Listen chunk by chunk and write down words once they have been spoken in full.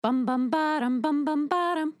Bum bum bottom bum bum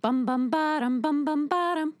bottom bum bum bottom bum bum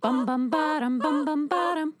bottom bum bum bottom bum bum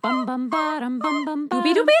bottom bum bum bottom bum bum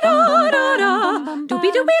Doobie doobie da da da,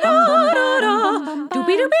 doobie doobie da da da,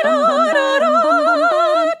 doobie doobie da da da, doobie doobie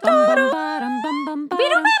da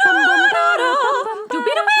da, doobie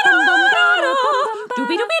doobie da da,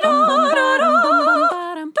 doobie doobie da da da.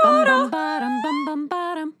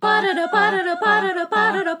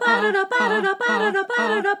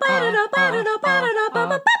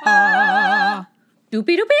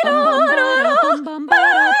 Doobie doobie da.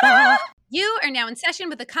 You are now in session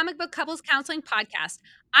with the Comic Book Couples Counseling Podcast.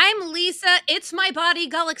 I'm Lisa, it's my body,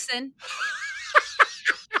 Gullickson.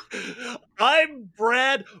 I'm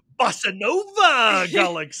Brad Bossa Nova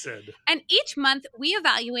Gullickson. And each month, we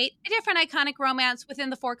evaluate a different iconic romance within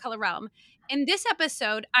the four-color realm. In this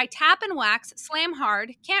episode, I tap and wax, slam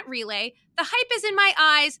hard, can't relay, the hype is in my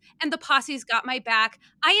eyes, and the posse's got my back.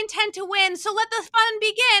 I intend to win, so let the fun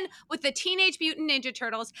begin with the Teenage Mutant Ninja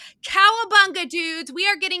Turtles. Cowabunga, dudes! We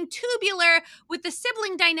are getting tubular with the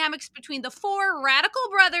sibling dynamics between the four radical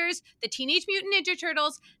brothers, the Teenage Mutant Ninja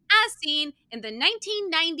Turtles, as seen in the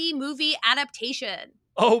 1990 movie adaptation.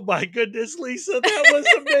 Oh my goodness, Lisa, that was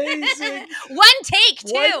amazing. One take,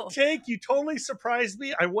 too. One take. You totally surprised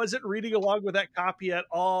me. I wasn't reading along with that copy at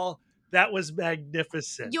all. That was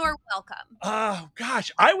magnificent. You're welcome. Oh,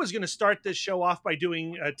 gosh. I was going to start this show off by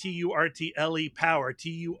doing T-U-R-T-L-E power.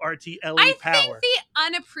 T-U-R-T-L-E power. I think the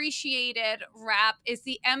unappreciated rap is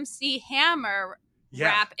the MC Hammer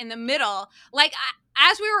rap in the middle. Like,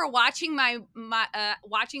 as we were watching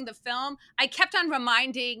watching the film, I kept on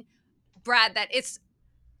reminding Brad that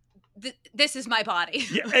this is my body.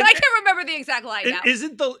 Yeah, and I can't remember the exact line now.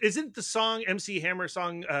 Isn't the song MC Hammer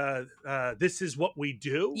song This Is What We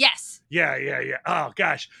Do? Yes. Yeah. Oh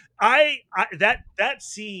gosh. I that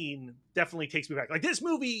scene definitely takes me back. Like, this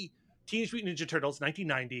movie, Teenage Mutant Ninja Turtles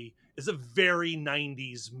 1990, is a very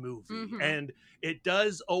 90s movie. Mm-hmm. And it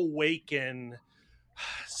does awaken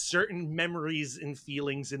certain memories and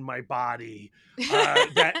feelings in my body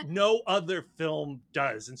that no other film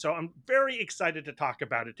does. And so I'm very excited to talk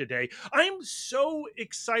about it today. I'm so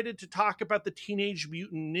excited to talk about the Teenage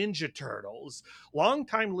Mutant Ninja Turtles.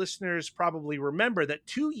 Longtime listeners probably remember that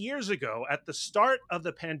 2 years ago, at the start of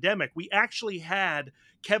the pandemic, we actually had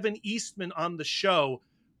Kevin Eastman on the show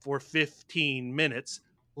for 15 minutes.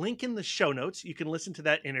 Link in the show notes. You can listen to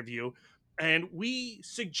that interview. And we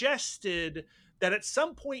suggested that at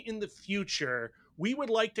some point in the future, we would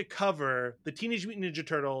like to cover the Teenage Mutant Ninja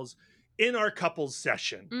Turtles in our couples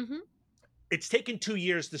session. Mm-hmm. It's taken 2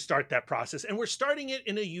 years to start that process, and we're starting it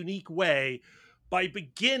in a unique way by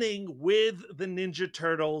beginning with the Ninja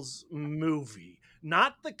Turtles movie.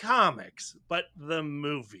 Not the comics, but the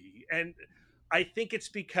movie. And I think it's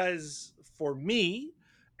because, for me,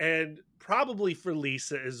 and probably for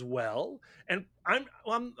Lisa as well, and I'm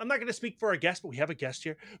not going to speak for our guest, but we have a guest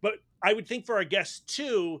here, but I would think for our guests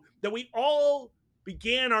too, that we all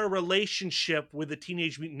began our relationship with the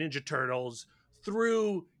Teenage Mutant Ninja Turtles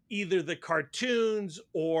through either the cartoons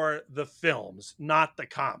or the films, not the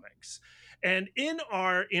comics. And in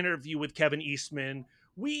our interview with Kevin Eastman,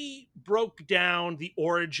 we broke down the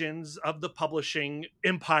origins of the publishing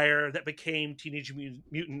empire that became Teenage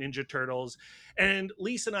Mutant Ninja Turtles. And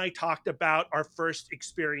Lisa and I talked about our first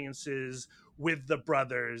experiences with the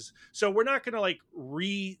brothers. So we're not going to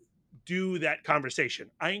redo that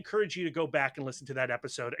conversation. I encourage you to go back and listen to that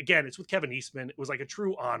episode. Again, it's with Kevin Eastman. It was like a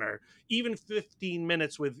true honor. Even 15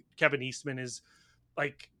 minutes with Kevin Eastman is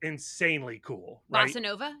like insanely cool, right? Bossa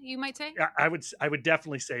Nova, you might say? I would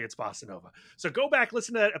definitely say it's Bossa Nova. So go back,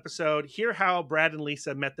 listen to that episode, hear how Brad and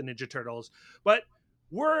Lisa met the Ninja Turtles. But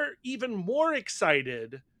we're even more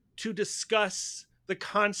excited to discuss the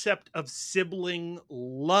concept of sibling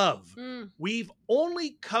love. We've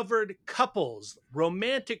only covered couples,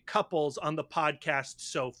 romantic couples, on the podcast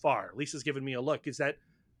so far. Lisa's given me a look. Is that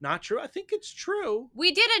not true? I think it's true.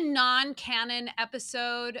 We did a non-canon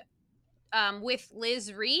episode with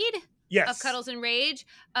Liz Reed of Cuddles and Rage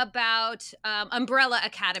about Umbrella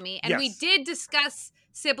Academy. And we did discuss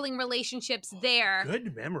sibling relationships there.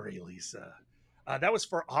 Good memory, Lisa. That was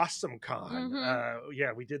for Awesome Con.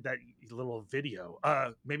 Mm-hmm. We did that little video.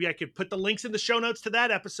 Maybe I could put the links in the show notes to that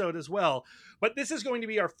episode as well. But this is going to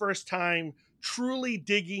be our first time truly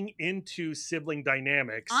digging into sibling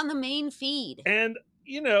dynamics on the main feed. And,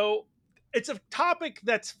 it's a topic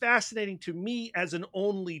that's fascinating to me as an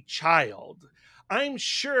only child. I'm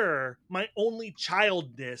sure my only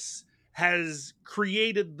childness has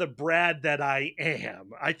created the Brad that I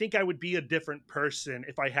am. I think I would be a different person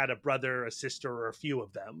if I had a brother, a sister, or a few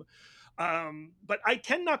of them. But I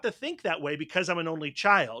tend not to think that way because I'm an only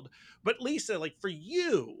child. But Lisa, like for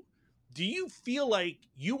you, do you feel like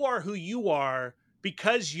you are who you are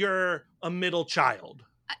because you're a middle child?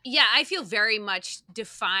 Yeah, I feel very much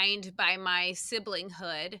defined by my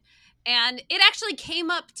siblinghood. And it actually came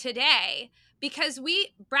up today because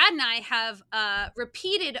Brad and I have a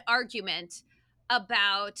repeated argument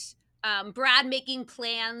about Brad making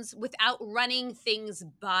plans without running things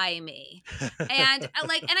by me. And and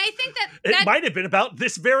I think It might have been about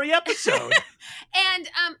this very episode. and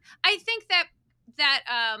I think that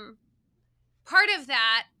part of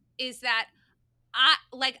that is that I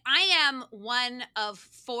am one of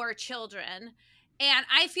 4 children, and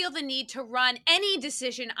I feel the need to run any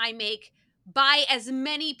decision I make by as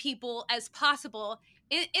many people as possible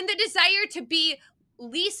in the desire to be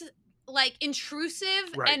least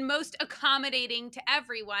intrusive Right. and most accommodating to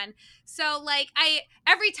everyone. So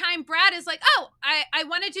every time Brad is like, "Oh, I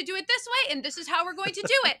wanted to do it this way and this is how we're going to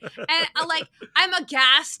do it." And I'm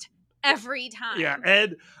aghast every time. Yeah,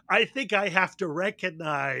 and I think I have to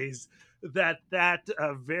recognize that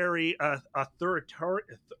very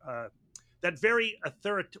authoritarian.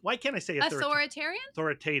 Why can't I say Authoritarian?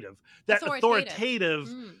 Authoritative. That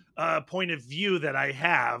authoritative point of view that I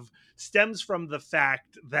have stems from the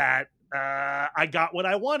fact that I got what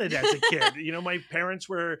I wanted as a kid. You know, my parents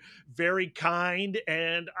were very kind,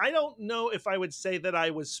 and I don't know if I would say that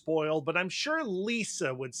I was spoiled, but I'm sure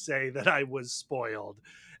Lisa would say that I was spoiled.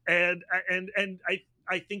 And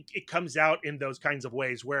I think it comes out in those kinds of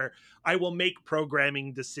ways where I will make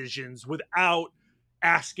programming decisions without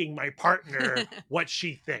asking my partner what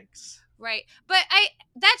she thinks. Right. But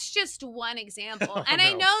that's just one example. And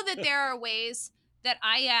I know that there are ways that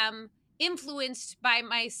I am influenced by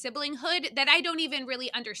my siblinghood that I don't even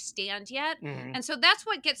really understand yet. Mhm. And so that's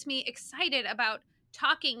what gets me excited about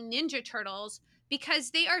talking Ninja Turtles,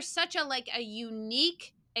 because they are such a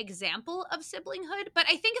unique example of siblinghood. But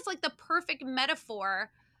I think it's like the perfect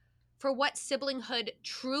metaphor for what siblinghood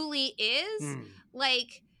truly is.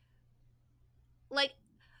 Like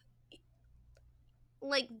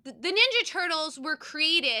the Ninja Turtles were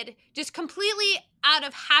created just completely out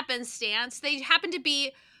of happenstance. They happened to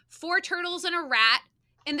be 4 turtles and a rat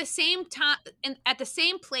in the same time, at the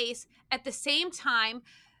same place, at the same time.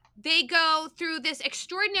 They go through this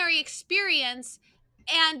extraordinary experience,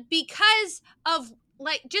 and because of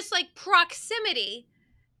just proximity,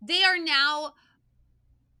 they are now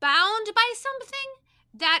bound by something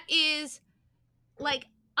that is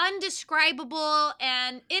undescribable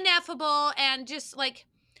and ineffable and just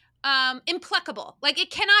implacable. It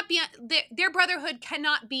cannot be, their brotherhood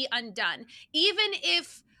cannot be undone. Even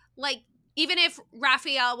if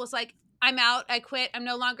Raphael was like, "I'm out, I quit, I'm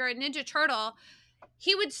no longer a Ninja Turtle,"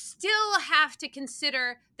 he would still have to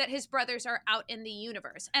consider that his brothers are out in the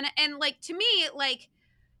universe. And to me,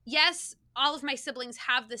 yes, all of my siblings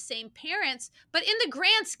have the same parents, but in the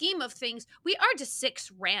grand scheme of things, we are just 6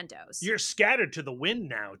 randos. You're scattered to the wind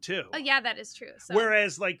now, too. Oh, yeah, that is true. So.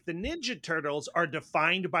 Whereas, the Ninja Turtles are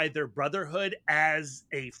defined by their brotherhood as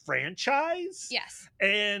a franchise. Yes.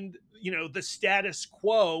 And, the status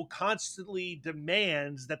quo constantly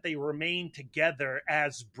demands that they remain together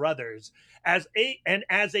as brothers, as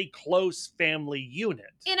a close family unit.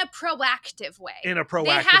 In a proactive way. They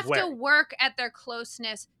have to work at their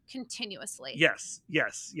closeness continuously. Yes.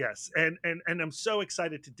 And I'm so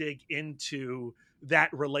excited to dig into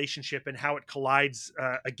that relationship and how it collides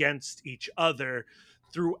against each other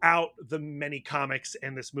throughout the many comics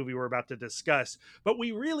and this movie we're about to discuss. But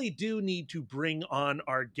we really do need to bring on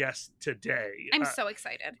our guest today. I'm so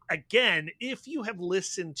excited. Again, if you have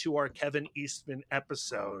listened to our Kevin Eastman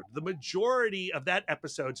episode, the majority of that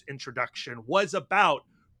episode's introduction was about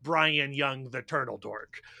Brian Young, the Turtle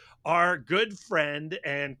Dork. Our good friend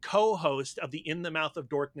and co-host of the In the Mouth of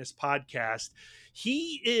Dorkness podcast.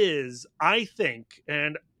 He is, I think,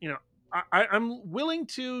 and I'm willing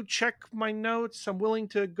to check my notes. I'm willing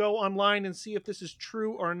to go online and see if this is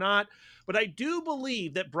true or not. But I do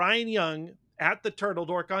believe that Brian Young at the Turtle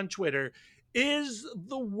Dork on Twitter is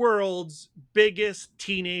the world's biggest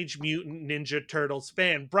Teenage Mutant Ninja Turtles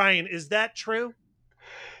fan. Brian, is that true?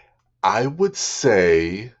 I would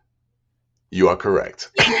say you are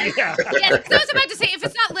correct. Yes, I was about to say, if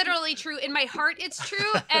it's not literally true, in my heart it's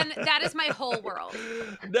true, and that is my whole world.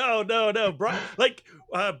 No.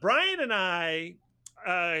 Brian and I,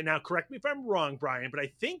 now correct me if I'm wrong, Brian, but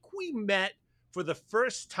I think we met for the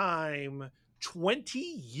first time 20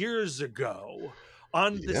 years ago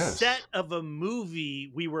on the set of a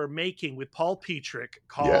movie we were making with Paul Petrick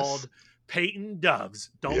called Peyton Doves.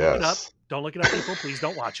 Don't look it up. Yes. Don't look it up, people. Please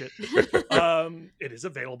don't watch it. It is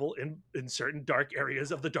available in certain dark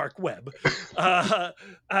areas of the dark web.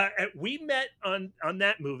 We met on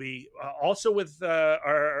that movie also with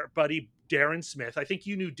our buddy Darren Smith. I think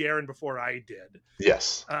you knew Darren before I did.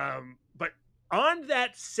 Yes. But on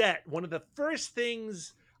that set, one of the first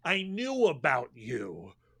things I knew about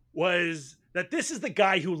you was that this is the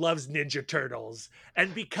guy who loves Ninja Turtles.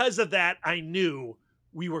 And because of that, I knew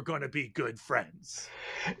we were going to be good friends.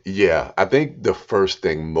 Yeah, I think the first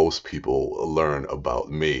thing most people learn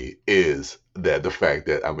about me is that the fact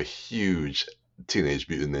that I'm a huge Teenage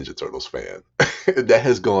Mutant Ninja Turtles fan. That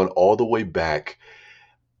has gone all the way back.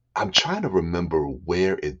 I'm trying to remember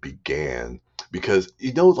where it began because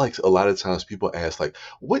like a lot of times people ask like,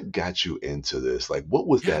 what got you into this? Like, what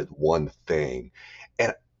was that one thing?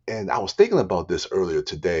 And and I was thinking about this earlier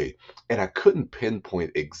today, and I couldn't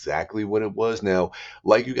pinpoint exactly what it was. Now,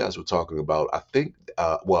 like you guys were talking about, I think,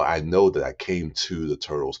 well, I know that I came to the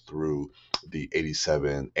Turtles through the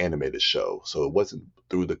 '87 animated show. So it wasn't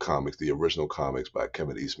through the comics, the original comics by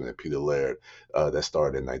Kevin Eastman and Peter Laird that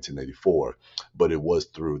started in 1984, but it was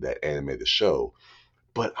through that animated show.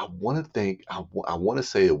 But I want to think, I want to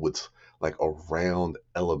say it was like around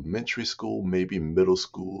elementary school, maybe middle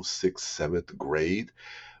school, sixth, seventh grade,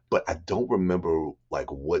 but I don't remember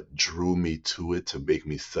like what drew me to it to make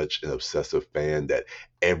me such an obsessive fan that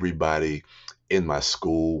everybody in my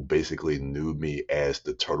school basically knew me as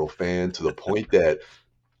the Turtle fan, to the point that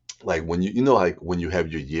like when like when you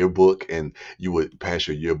have your yearbook and you would pass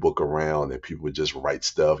your yearbook around and people would just write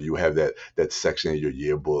stuff. You have that section of your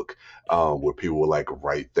yearbook where people would like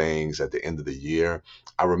write things at the end of the year.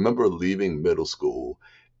 I remember leaving middle school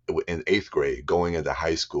in eighth grade, going into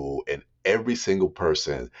high school, and every single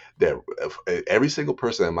person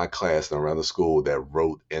in my class and around the school that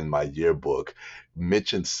wrote in my yearbook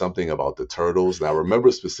mentioned something about the Turtles. And I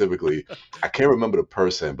remember specifically, I can't remember the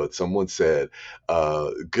person, but someone said,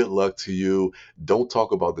 good luck to you. Don't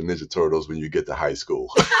talk about the Ninja Turtles when you get to high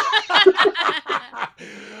school.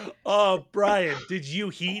 Oh, Brian, did you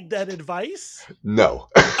heed that advice? No.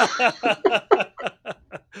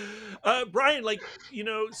 Brian, like,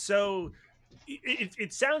 so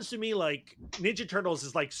it sounds to me like Ninja Turtles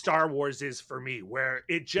is like Star Wars is for me, where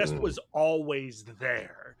it just was always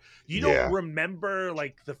there. You don't remember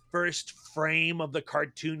like the first frame of the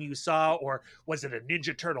cartoon you saw, or was it a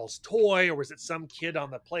Ninja Turtles toy, or was it some kid on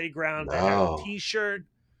the playground that had a t-shirt?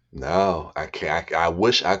 No, I can't. I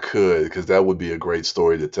wish I could, because that would be a great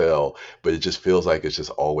story to tell, but it just feels like it's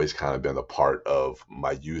just always kind of been a part of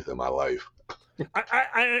my youth and my life.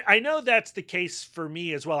 I know that's the case for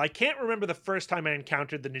me as well. I can't remember the first time I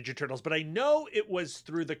encountered the Ninja Turtles, but I know it was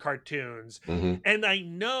through the cartoons. And I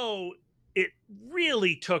know it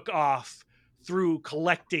really took off through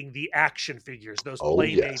collecting the action figures, those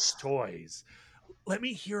Playmates toys. Let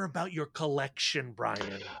me hear about your collection,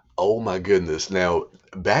 Brian. Oh my goodness. Now,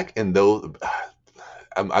 back in those,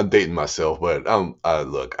 I'm dating myself, but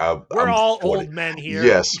look, we're I'm all 40. old men here.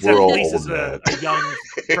 Yes, we're all Lisa's old men. a young,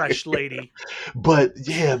 fresh lady. But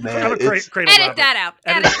yeah, man, I'm a cradle Edit robber. that out.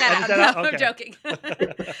 Edit that out. No, Okay. I'm joking.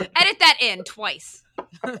 Edit that in twice.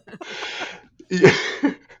 Yeah.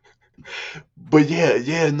 But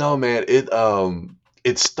no, man,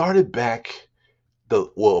 it started back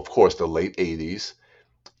of course, the late '80s,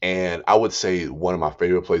 and I would say one of my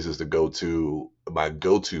favorite places to go to, my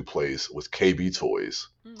go-to place was KB Toys.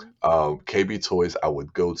 KB Toys I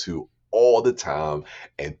would go to all the time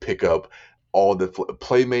and pick up all the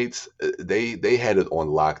Playmates. They had it on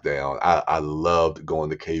lockdown. I loved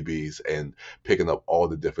going to KB's and picking up all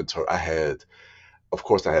the different I had, of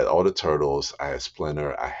course, I had all the Turtles. I had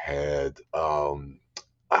Splinter. I had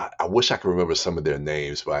I wish I could remember some of their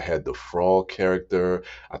names, but I had the Frog character.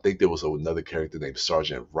 I think there was another character named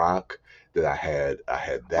Sergeant Rock that I had. I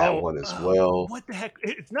had that one as well. What the heck?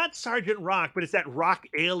 It's not Sergeant Rock, but it's that rock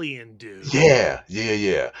alien dude. Yeah.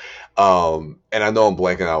 And I know I'm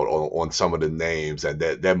blanking out on some of the names, and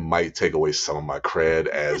that might take away some of my cred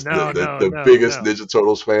as the biggest Ninja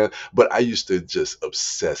Turtles fan. But I used to just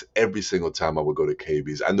obsess every single time I would go to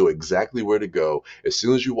KB's. I knew exactly where to go. As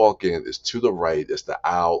soon as you walk in, it's to the right. It's the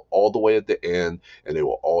aisle all the way at the end, and they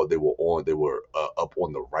were up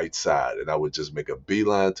on the right side. And I would just make a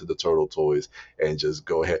beeline to the Turtle toys and just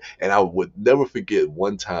go ahead. And I would never forget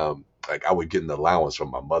one time, like I would get an allowance from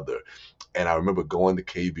my mother, and I remember going to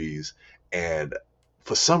KB's, and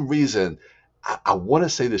for some reason, I want to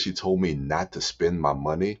say that she told me not to spend my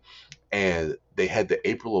money, and they had the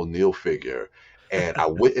April O'Neil figure, and I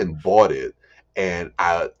went and bought it, and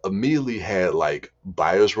I immediately had like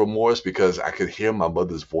buyer's remorse because I could hear my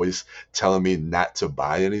mother's voice telling me not to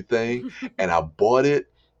buy anything, and I bought it,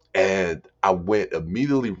 and I went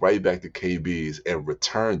immediately right back to KB's and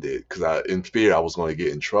returned it because I, in fear, I was going to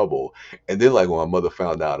get in trouble. And then, like when my mother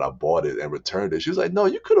found out I bought it and returned it, she was like, "No,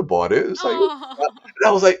 you could have bought it." It's like, Oh. and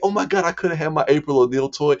I was like, "Oh my god, I could have had my April O'Neil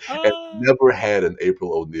toy," and never had an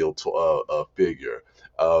April O'Neil figure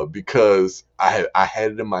because I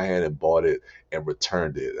had it in my hand and bought it and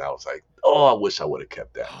returned it. And I was like, "Oh, I wish I would have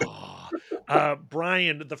kept that."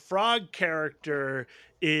 Brian, the frog character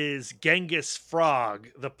is Genghis Frog,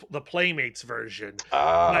 the Playmates version. But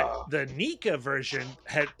Ah, the Nika version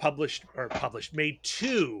had made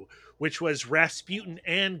two, which was Rasputin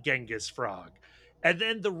and Genghis Frog. And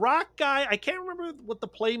then the rock guy, I can't remember what the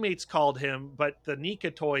Playmates called him, but the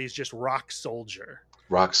Nika toy is just Rock Soldier.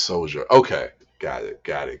 Rock Soldier. Okay. Got it.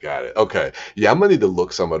 Got it. Got it. Okay. Yeah, I'm gonna need to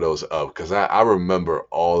look some of those up because I remember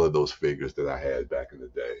all of those figures that I had back in the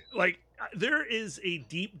day. Like, there is a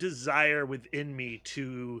deep desire within me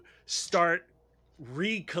to start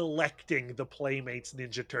recollecting the Playmates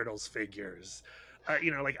Ninja Turtles figures.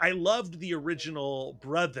 Like I loved the original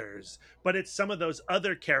brothers, but it's some of those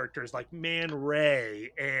other characters like Man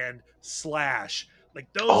Ray and Slash.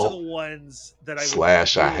 Like those are the Oh, ones that I would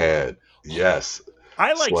Slash I really. had. Yes.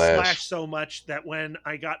 I like Slash Slash. so much that when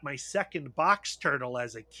I got my second box turtle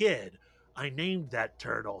as a kid, I named that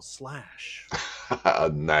turtle Slash.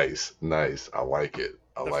 Nice. Nice. I like it.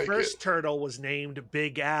 I The like it. first turtle was named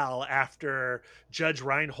Big Al after Judge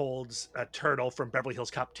Reinhold's turtle from Beverly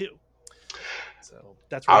Hills Cop 2. So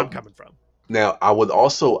that's where I I'm coming from. Now, I would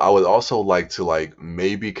also like to like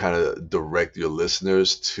maybe kind of direct your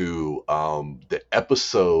listeners to the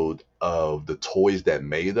episode of The Toys That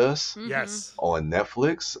Made Us Yes. on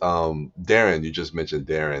Netflix. Darren, you just mentioned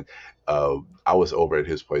Darren. I was over at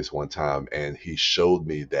his place one time, and he showed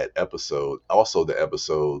me that episode, also the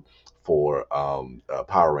episode for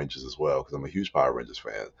Power Rangers as well, because I'm a huge Power Rangers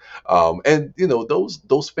fan. And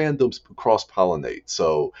those fandoms cross pollinate.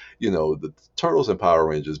 So the Turtles and Power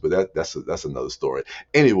Rangers, but that's another story.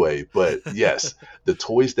 Anyway, but yes, the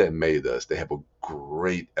Toys That Made Us. They have a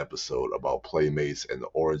great episode about Playmates and the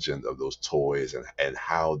origin of those toys and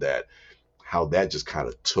how that just kind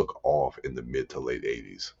of took off in the mid to late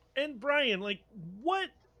 '80s. And Brian, like, what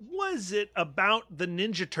was it about the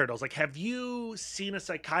Ninja Turtles? Like, have you seen a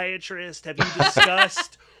psychiatrist? Have you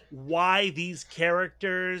discussed why these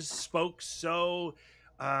characters spoke so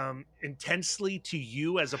intensely to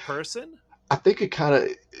you as a person? I think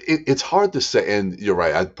it's hard to say, and you're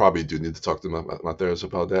right. I probably do need to talk to my therapist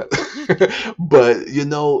about that. But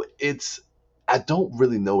I don't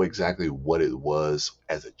really know exactly what it was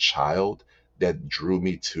as a child that drew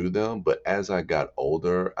me to them. But as I got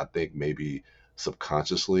older, I think maybe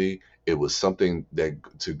subconsciously it was something that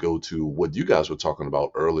to go to what you guys were talking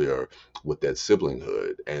about earlier with that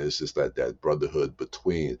siblinghood, and it's just that brotherhood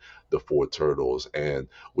between the four turtles, and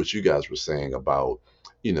what you guys were saying about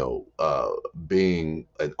being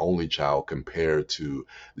an only child compared to,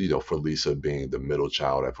 for Lisa being the middle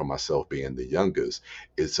child and for myself being the youngest.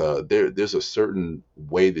 It's there's a certain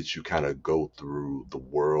way that you kind of go through the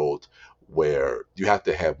world where you have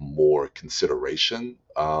to have more consideration.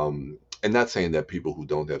 And not saying that people who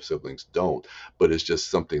don't have siblings don't, but it's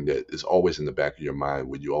just something that is always in the back of your mind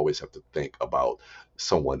when you always have to think about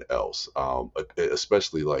someone else,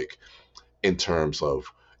 especially like in terms of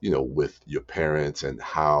with your parents and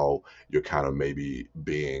how you're kind of maybe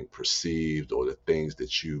being perceived or the things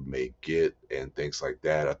that you may get and things like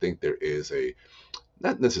that. I think there is a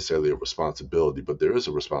not necessarily a responsibility, but there is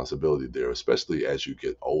a responsibility there, especially as you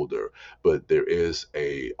get older. But there is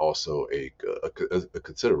also a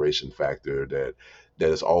consideration factor that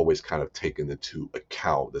is always kind of taken into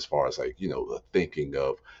account as far as like the thinking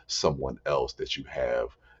of someone else that you have,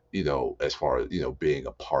 as far as being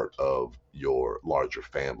a part of your larger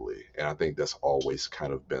family. And I think that's always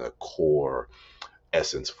kind of been a core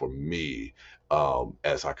essence for me,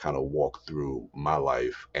 as I kind of walk through my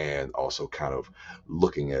life, and also kind of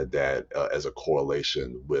looking at that as a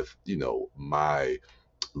correlation with my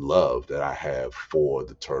love that I have for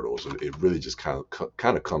the turtles. And it really just kind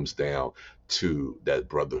of comes down to that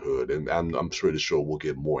brotherhood, and I'm pretty sure we'll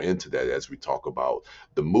get more into that as we talk about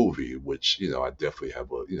the movie, which I definitely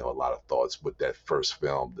have a lot of thoughts with that first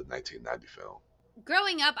film, the 1990 film.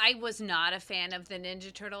 Growing up, I was not a fan of the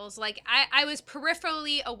Ninja Turtles. Like, I was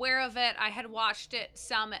peripherally aware of it. I had watched it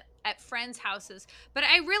some at friends' houses, but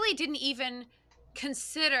I really didn't even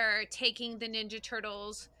consider taking the Ninja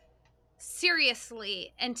Turtles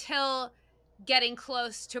seriously until getting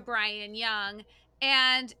close to Brian Young.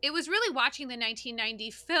 And it was really watching the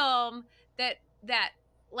 1990 film that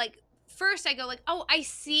like first I go like, oh, I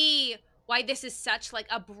see why this is such like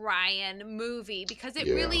a Brian movie, because it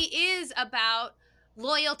Yeah. really is about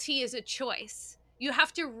loyalty is a choice. You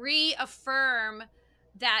have to reaffirm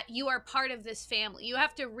that you are part of this family. You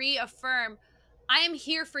have to reaffirm, I am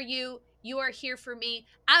here for you, you are here for me,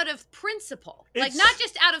 out of principle. Like not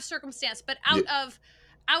just out of circumstance, but out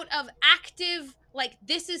of active, like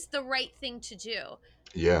this is the right thing to do.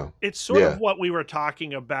 Yeah. It's sort of what we were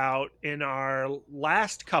talking about in our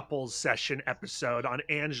last couples session episode on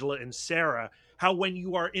Angela and Sarah, how when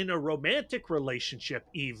you are in a romantic relationship,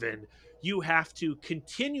 even, you have to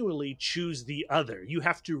continually choose the other. You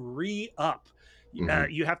have to re-up.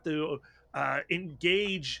 You have to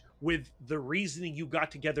engage with the reasoning you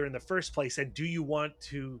got together in the first place. And do you want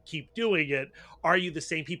to keep doing it? Are you the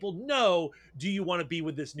same people? No. Do you want to be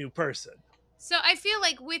with this new person? So I feel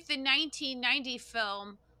like with the 1990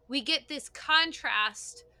 film, we get this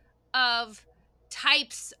contrast of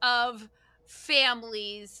types of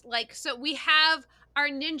families. Like, so we have our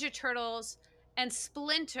Ninja Turtles and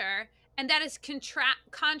Splinter, and that is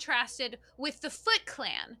contrasted with the Foot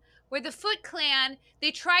Clan, where the Foot Clan,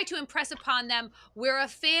 they try to impress upon them, we're a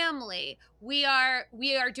family. We are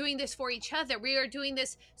doing this for each other. We are doing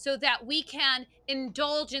this so that we can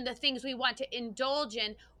indulge in the things we want to indulge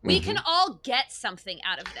in. We can all get something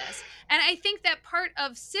out of this. And I think that part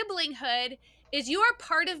of siblinghood is you are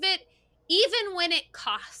part of it even when it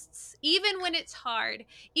costs, even when it's hard,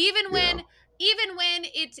 even when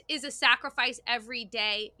it is a sacrifice every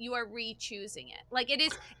day, you are re-choosing it. Like it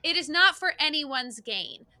is not for anyone's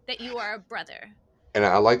gain that you are a brother. And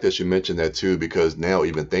I like that you mentioned that too, because now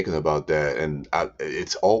even thinking about that, and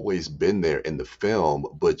it's always been there in the film,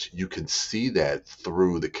 but you can see that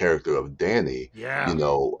through the character of Danny. Yeah. You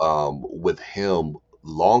know, with him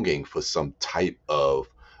longing for some type of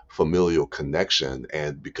familial connection,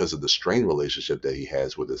 and because of the strained relationship that he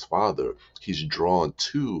has with his father, he's drawn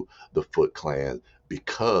to the Foot Clan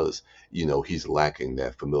because he's lacking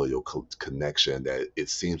that familial connection that it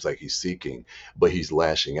seems like he's seeking, but he's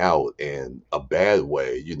lashing out in a bad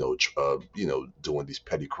way, doing these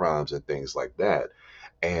petty crimes and things like that.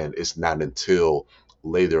 And it's not until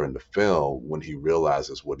later in the film when he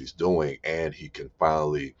realizes what he's doing and he can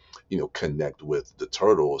finally, connect with the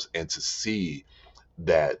turtles, and to see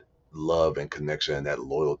that love and connection and that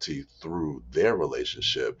loyalty through their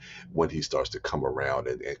relationship when he starts to come around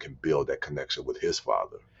and can build that connection with his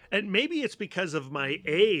father. And maybe it's because of my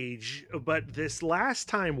age, but this last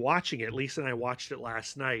time watching it, Lisa and I watched it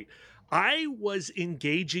last night, I was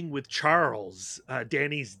engaging with Charles,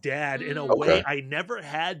 Danny's dad, in a way I never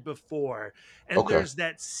had before. And there's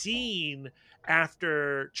that scene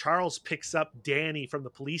after Charles picks up Danny from the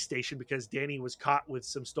police station because Danny was caught with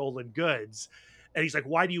some stolen goods. And he's like,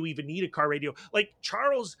 why do you even need a car radio? Like,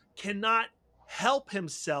 Charles cannot help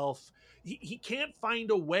himself. He can't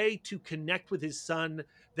find a way to connect with his son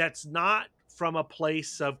that's not from a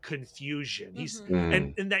place of confusion. He's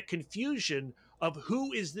and that confusion of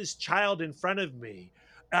who is this child in front of me,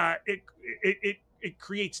 it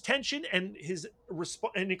creates tension and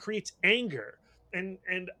and it creates anger, and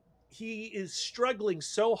he is struggling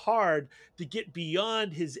so hard to get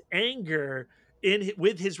beyond his anger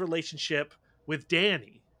with his relationship with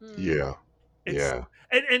Danny. Yeah.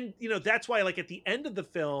 And that's why, like, at the end of the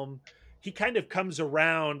film, he kind of comes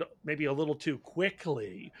around maybe a little too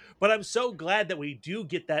quickly, but I'm so glad that we do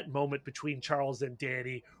get that moment between Charles and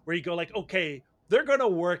Danny where you go like, okay, they're gonna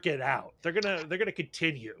work it out. They're gonna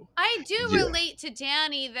continue. I do relate to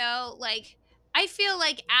Danny though. Like, I feel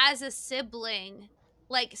like as a sibling,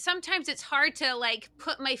 like sometimes it's hard to like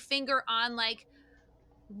put my finger on like,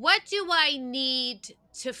 what do I need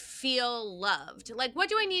to feel loved? Like, what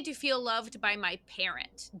do I need to feel loved by my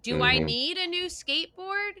parent? Do I need a new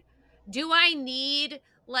skateboard? Do I need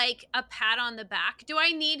like a pat on the back? Do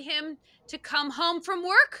I need him to come home from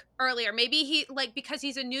work earlier? Maybe he, like, because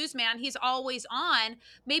he's a newsman, he's always on.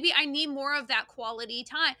 Maybe I need more of that quality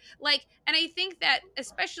time. Like, and I think that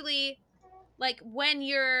especially like when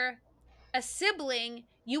you're a sibling,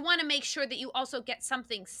 you want to make sure that you also get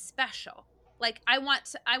something special. Like I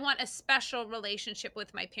want a special relationship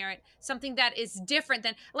with my parent, something that is different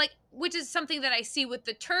than like, which is something that I see with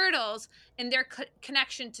the Turtles and their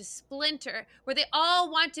connection to Splinter, where they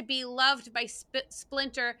all want to be loved by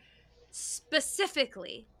Splinter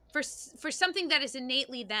specifically for something that is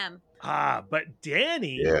innately them. But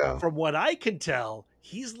Danny, from what I can tell,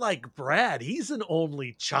 he's like Brad. He's an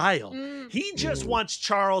only child. He just wants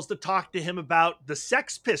Charles to talk to him about the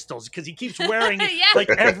Sex Pistols because he keeps wearing like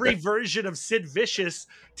every version of Sid Vicious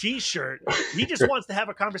t-shirt. He just wants to have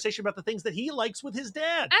a conversation about the things that he likes with his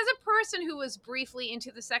dad. As a person who was briefly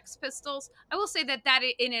into the Sex Pistols, I will say that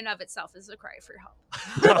in and of itself is a cry for help.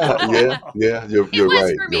 Yeah, you're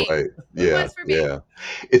right. You're right. Yeah, yeah.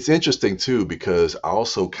 It's interesting too because I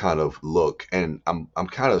also kind of look, and I'm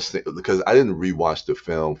kind of because I didn't rewatch the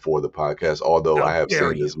film for the podcast, although I have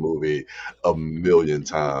seen this movie a million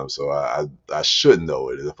times, so I should know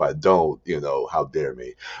it. If I don't, how dare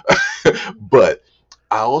me? But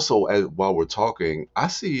I also, while we're talking, I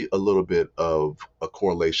see a little bit of a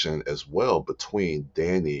correlation as well between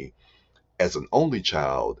Danny as an only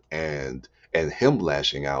child and him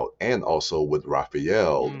lashing out, and also with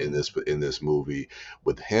Raphael in this movie,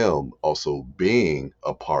 with him also being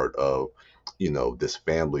a part of this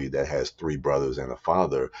family that has three brothers and a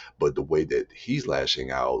father, but the way that he's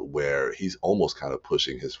lashing out, where he's almost kind of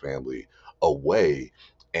pushing his family away,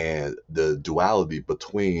 and the duality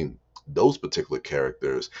between those particular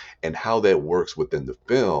characters and how that works within the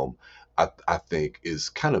film, I think is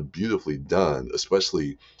kind of beautifully done,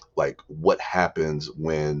 especially like what happens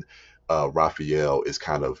when Raphael is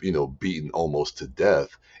kind of, beaten almost to death,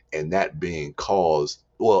 and that being caused,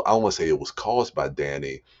 well, I don't want to say it was caused by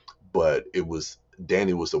Danny, but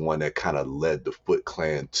Danny was the one that kind of led the Foot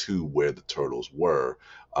Clan to where the Turtles were,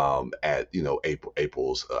 at,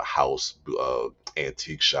 April's house,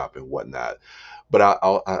 antique shop and whatnot. But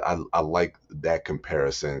I like that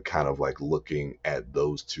comparison, kind of like looking at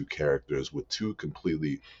those two characters with two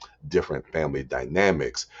completely different family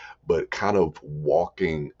dynamics, but kind of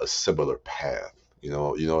walking a similar path. You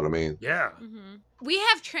know what I mean? Yeah. We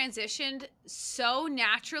have transitioned so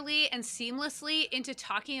naturally and seamlessly into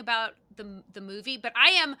talking about the movie, but I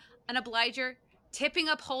am an obliger, tipping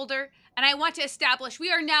upholder, and I want to establish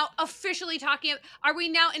we are now officially talking. Are we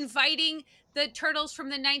now inviting the Turtles from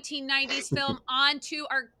the 1990s film onto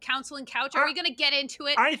our counseling couch? Are we going to get into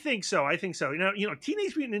it? I think so.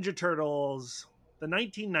 Teenage Mutant Ninja Turtles, the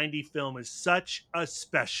 1990 film, is such a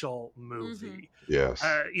special movie. Yes.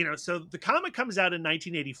 So the comic comes out in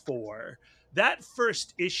 1984. That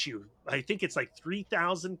first issue, I think it's like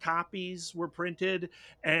 3,000 copies were printed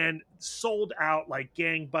and sold out like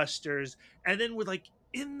gangbusters. And then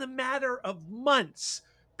in the matter of months,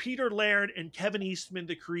 Peter Laird and Kevin Eastman,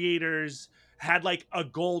 the creators, had like a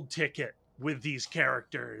gold ticket with these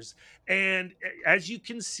characters. And as you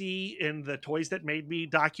can see in the Toys That Made Me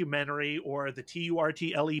documentary, or the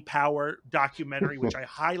TURTLE Power documentary, which I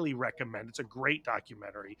highly recommend, it's a great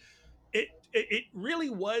documentary. It really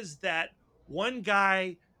was that one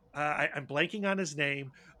guy, I'm blanking on his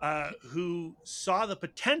name, who saw the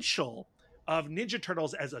potential of Ninja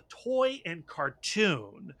Turtles as a toy and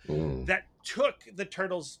cartoon that took the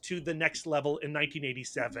Turtles to the next level in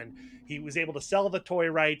 1987. He was able to sell the toy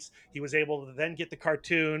rights. He was able to then get the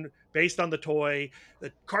cartoon based on the toy.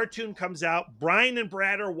 The cartoon comes out. Brian and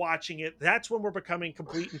Brad are watching it. That's when we're becoming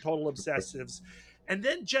complete and total obsessives. And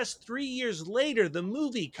then just 3 years later, the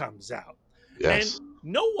movie comes out. Yes. And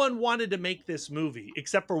no one wanted to make this movie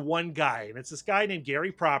except for one guy. And it's this guy named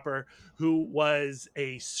Gary Proper, who was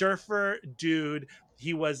a surfer dude.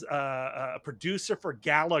 He was a producer for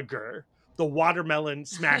Gallagher, the watermelon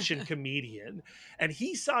smashing comedian. And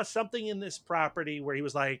he saw something in this property where he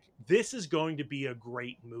was like, this is going to be a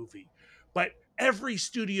great movie. But every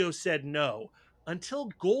studio said no,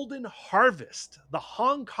 until Golden Harvest, the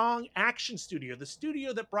Hong Kong action studio, the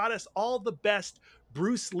studio that brought us all the best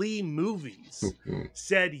Bruce Lee movies,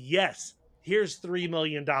 said, yes, here's $3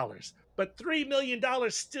 million. But $3 million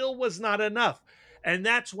still was not enough. And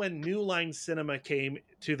that's when New Line Cinema came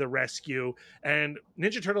to the rescue. And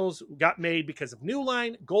Ninja Turtles got made because of New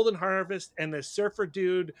Line, Golden Harvest, and the surfer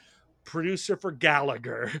dude, producer for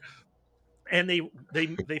Gallagher. And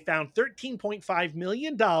they found $13.5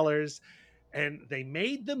 million. And they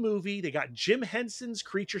made the movie. They got Jim Henson's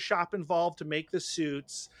Creature Shop involved to make the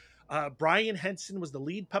suits. Brian Henson was the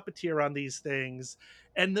lead puppeteer on these things.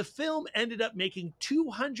 And the film ended up making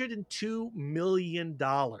 $202 million,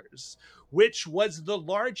 which was the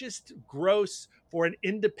largest gross for an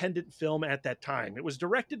independent film at that time. It was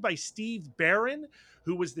directed by Steve Barron,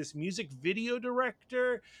 who was this music video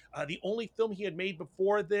director. The only film he had made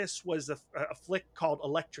before this was a flick called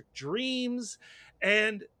Electric Dreams.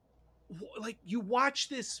 And you watch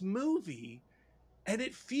this movie and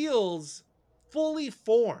it feels fully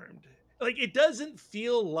formed. It doesn't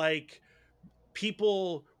feel like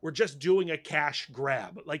people were just doing a cash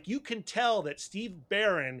grab. You can tell that Steve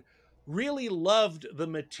Barron really loved the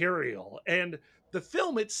material, and the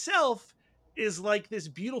film itself is like this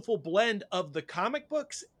beautiful blend of the comic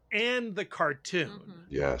books and the cartoon.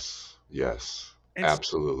 Yes, yes, And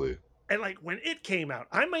absolutely. and like when it came out,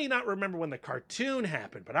 I may not remember when the cartoon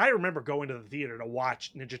happened, but I remember going to the theater to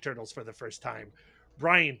watch Ninja Turtles for the first time.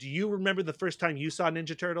 Brian, do you remember the first time you saw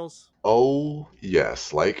Ninja Turtles? Oh,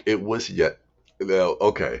 yes, like it was yet. Now,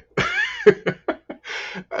 okay.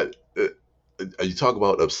 I- uh, you talk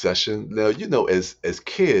about obsession. Now, as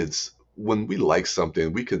kids, when we like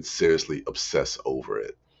something, we can seriously obsess over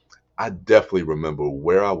it. I definitely remember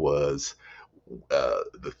where I was,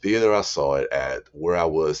 the theater I saw it at, where I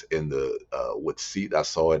was in the what seat I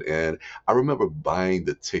saw it in. I remember buying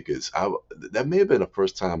the tickets. That may have been the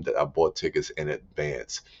first time that I bought tickets in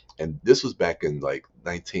advance, and this was back in like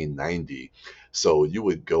 1990. So you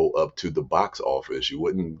would go up to the box office. You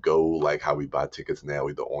wouldn't go like how we buy tickets now,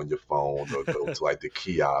 either on your phone or go to like the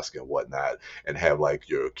kiosk and whatnot, and have like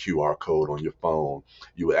your QR code on your phone.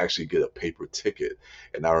 You would actually get a paper ticket.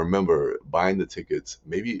 And I remember buying the tickets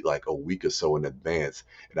maybe like a week or so in advance.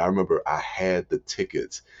 And I remember I had the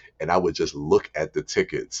tickets and I would just look at the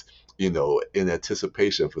tickets, in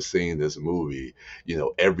anticipation for seeing this movie,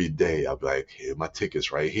 every day. I'd be like, here, my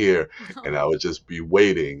tickets right here. And I would just be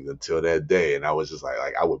waiting until that day. And I was just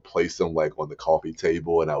like I would place them like on the coffee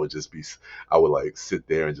table and I would like sit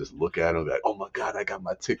there and just look at them like, oh my God, I got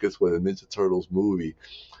my tickets for the Ninja Turtles movie.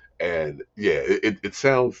 And yeah, it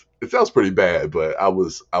sounds pretty bad, but I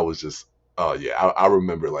was just, oh yeah, I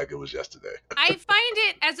remember like it was yesterday. I find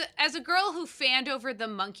it as a girl who fanned over the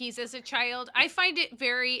monkeys as a child, I find it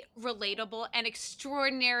very relatable and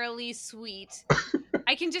extraordinarily sweet.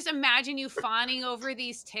 I can just imagine you fawning over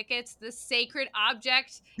these tickets, this sacred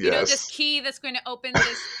object, this Yes. key that's going to open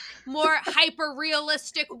this more hyper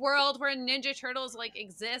realistic world where Ninja Turtles like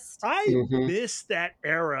exist. I Hmm. miss that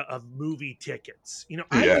era of movie tickets.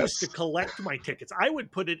 I used to Yes. collect my tickets. I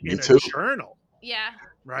would put it Me in a too. journal, Yeah.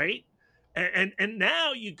 right? And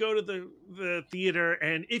now you go to the theater,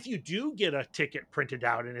 and if you do get a ticket printed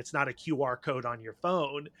out and it's not a QR code on your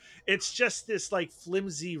phone, it's just this like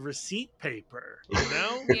flimsy receipt paper,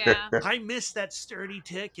 Yeah. I miss that sturdy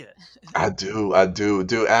ticket. I do,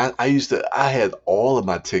 dude. I had all of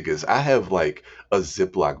my tickets. I have like a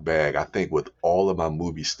Ziploc bag, I think, with all of my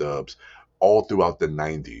movie stubs all throughout the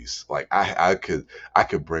 90s. Like I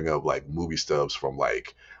could bring up like movie stubs from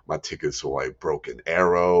like my tickets for like Broken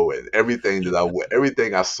Arrow and everything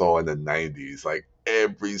I saw in the 90s. Like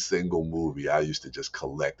every single movie, I used to just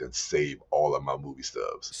collect and save all of my movie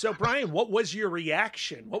stubs. So, Brian, what was your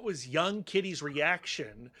reaction? What was young Kitty's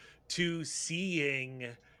reaction to seeing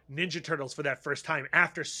Ninja Turtles for that first time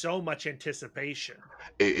after so much anticipation?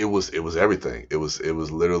 It was everything. It was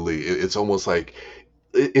literally. It's almost like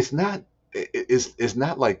it's not. It's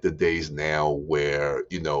not like the days now where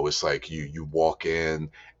it's like you walk in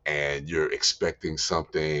and you're expecting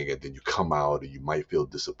something and then you come out and you might feel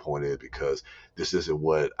disappointed because this isn't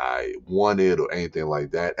what I wanted or anything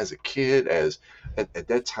like that. As a kid, at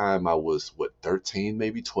that time I was what, 13,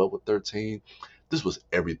 maybe 12 or 13. This was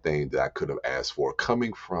everything that I could have asked for,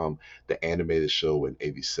 coming from the animated show in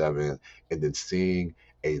 '87 and then seeing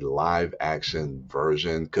a live action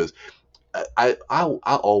version. Because I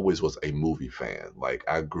always was a movie fan. Like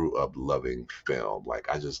I grew up loving film. Like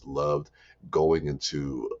I just loved going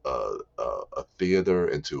into a theater,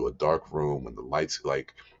 into a dark room when the lights,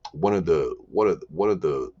 like one of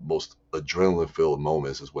the most adrenaline filled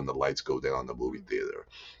moments is when the lights go down in the movie theater.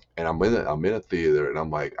 And I'm in a theater and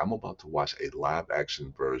I'm like, I'm about to watch a live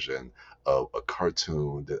action version of a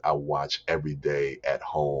cartoon that I watch every day at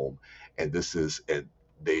home. And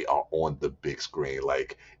they are on the big screen.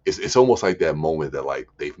 Like it's almost like that moment that like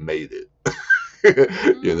they've made it.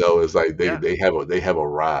 It's like they Yeah. they have they have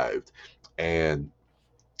arrived. And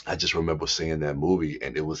I just remember seeing that movie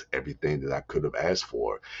and it was everything that I could have asked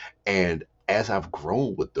for. And as I've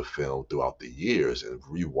grown with the film throughout the years and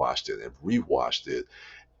rewatched it and rewatched it,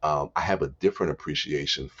 I have a different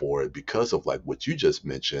appreciation for it because of like what you just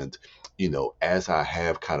mentioned. As I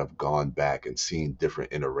have kind of gone back and seen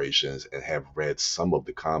different iterations and have read some of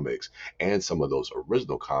the comics and some of those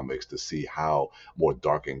original comics to see how more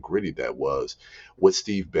dark and gritty that was, what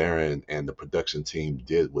Steve Barron and the production team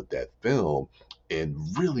did with that film in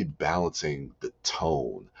really balancing the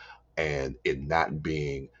tone and it not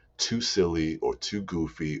being too silly or too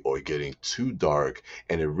goofy or getting too dark.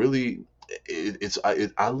 And it really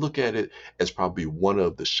I look at it as probably one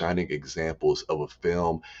of the shining examples of a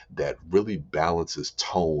film that really balances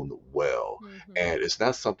tone well. Mhm. And it's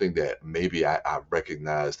not something that maybe I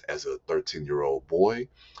recognized as a 13-year-old boy,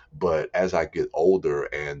 but as I get older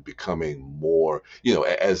and becoming more,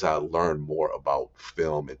 as I learn more about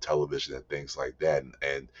film and television and things like that,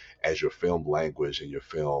 and as your film language and your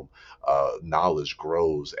film knowledge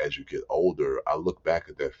grows as you get older, I look back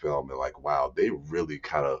at that film and like, wow, they really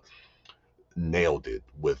kind of nailed it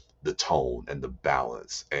with the tone and the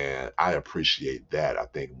balance. And I appreciate that, I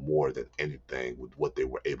think, more than anything with what they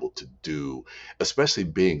were able to do, especially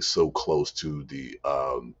being so close to the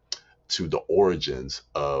origins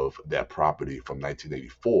of that property from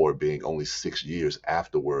 1984, being only 6 years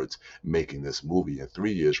afterwards making this movie and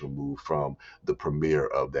 3 years removed from the premiere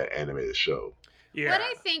of that animated show. What Yeah.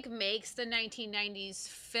 I think makes the 1990s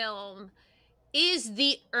film is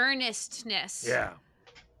the earnestness Yeah.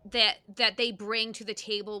 that they bring to the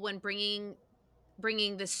table when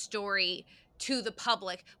bringing the story to the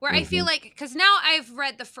public. Where I feel Hmm. like, because now I've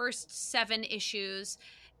read the first 7 issues,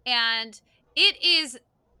 and it is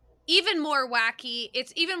even more wacky.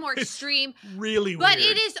 It's even more It's extreme, really but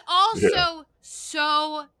weird. it is Yeah. also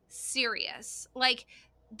so serious. Like,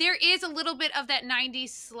 there is a little bit of that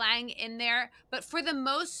 90s slang in there, but for the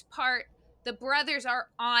most part, the brothers are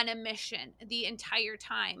on a mission the entire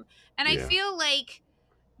time. And I Yeah. feel like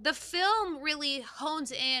the film really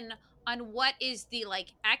hones in on what is the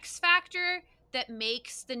like X factor that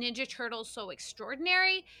makes the Ninja Turtles so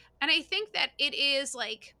extraordinary. And I think that it is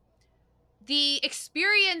like the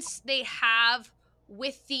experience they have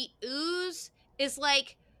with the ooze is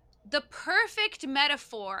like the perfect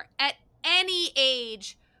metaphor at any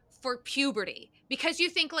age for puberty, because you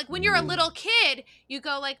think like when you're a Mm. little kid you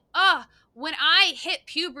go like, oh, when I hit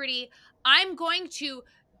puberty I'm going to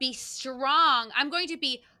be strong, I'm going to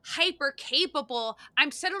be hyper capable,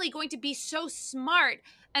 I'm suddenly going to be so smart.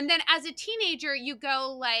 And then as a teenager you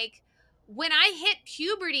go like, when I hit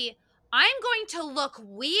puberty I'm going to look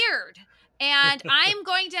weird, and I'm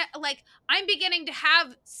going to like, I'm beginning to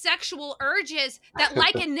have sexual urges that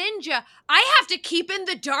like a ninja I have to keep in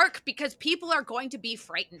the dark because people are going to be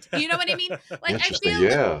frightened. You know what I mean? Like Interesting.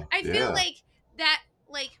 Yeah. I feel Yeah. like that,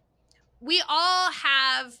 like, we all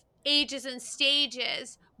have ages and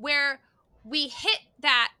stages where we hit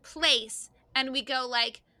that place and we go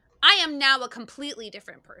like, I am now a completely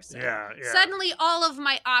different person. Yeah. Yeah. Suddenly all of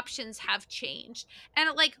my options have changed. And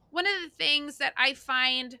like one of the things that I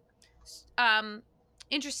find um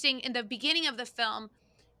interesting in the beginning of the film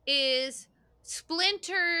is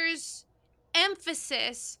Splinter's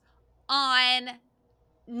emphasis on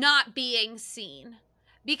not being seen,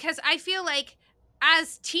 because I feel like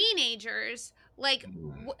as teenagers, like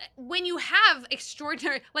Mm. when you have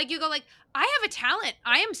extraordinary, like you go like, I have a talent,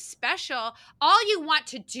 I am special, all you want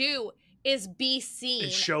to do is be seen,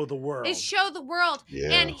 And show the world. is show the world.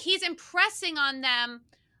 And Yeah. he's impressing on them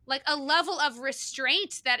like a level of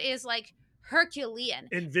restraint that is like Herculean.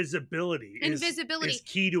 Invisibility Invisibility. is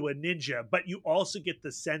key to a ninja, but you also get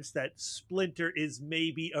the sense that Splinter is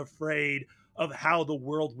maybe afraid of how the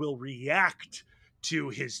world will react to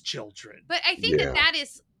his children. But I think Yeah. that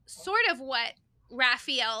is sort of what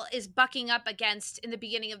Raphael is bucking up against in the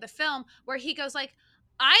beginning of the film, where he goes like,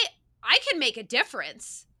 I can make a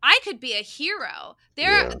difference. I could be a hero.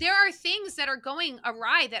 Yeah. There are things that are going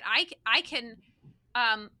awry that I can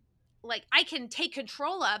like I can take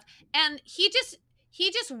control of. And he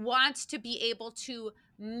just wants to be able to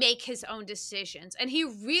make his own decisions, and he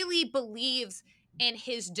really believes in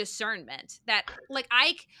his discernment that like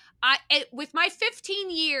with my 15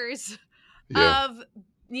 years Yeah. of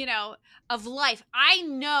of life, I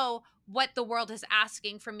know what the world is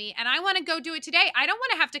asking from me and I want to go do it today. I don't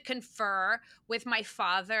want to have to confer with my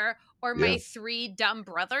father or my Yeah. 3 dumb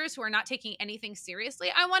brothers who are not taking anything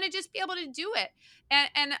seriously. I want to just be able to do it.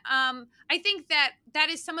 And I think that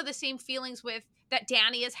is some of the same feelings with that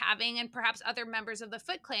Danny is having, and perhaps other members of the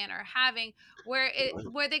Foot Clan are having, where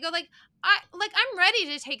they go like, I'm ready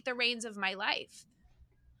to take the reins of my life.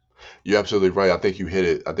 You're absolutely right. I think you hit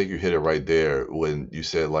it. I think you hit it right there when you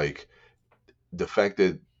said like the fact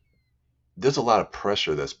that there's a lot of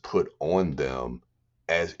pressure that's put on them,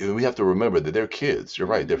 as and we have to remember that they're kids. You're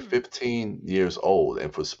right. They're Mhm. 15 years old,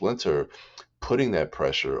 and for Splinter, putting that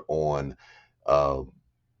pressure on uh,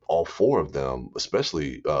 all 4 of them,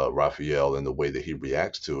 especially Raphael, and the way that he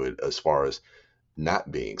reacts to it, as far as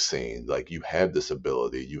not being seen. Like, you have this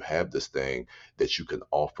ability, you have this thing that you can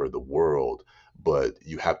offer the world, but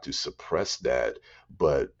you have to suppress that.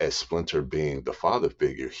 But as Splinter being the father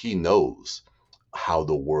figure, he knows how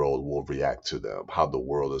the world will react to them, how the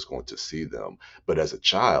world is going to see them. But as a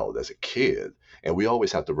child, as a kid, and we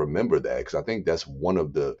always have to remember that, because I think that's one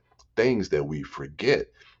of the things that we forget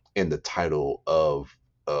in the title of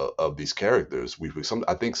these characters.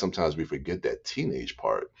 I think sometimes we forget that teenage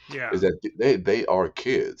part, Yeah. is that they are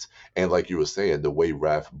kids, and like you were saying, the way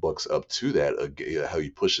Raph bucks up to that, how he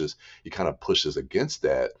kind of pushes against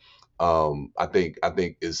that. I think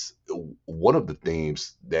is one of the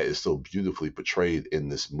themes that is so beautifully portrayed in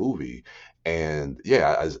this movie. And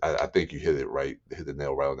yeah, I think you hit the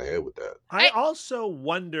nail right on the head with that. I also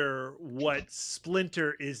wonder what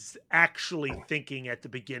Splinter is actually thinking at the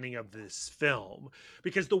beginning of this film,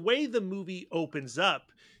 because the way the movie opens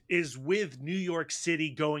up is with New York City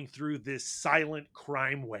going through this silent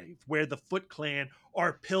crime wave where the Foot Clan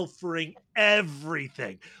are pilfering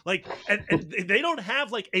everything. Like, and they don't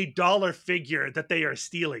have like a dollar figure that they are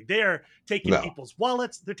stealing. They are taking No. people's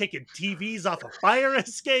wallets, they're taking TVs off of fire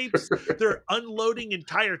escapes, they're unloading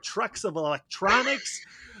entire trucks of electronics.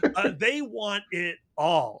 They want it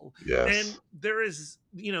all. Yes. And there is,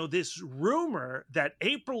 this rumor that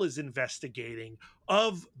April is investigating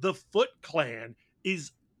of the Foot Clan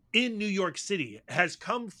is in New York City, has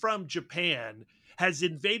come from Japan, has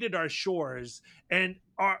invaded our shores, and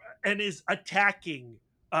is attacking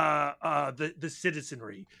the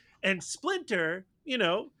citizenry. And Splinter,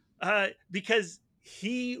 because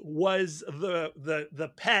he was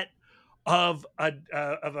the pet of a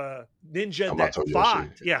ninja that Hamato fought.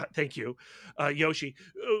 Yoshi. Yeah, thank you, Yoshi,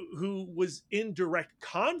 who was in direct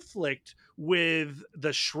conflict with the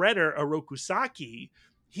Shredder Orokusaki.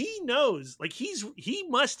 He knows, like he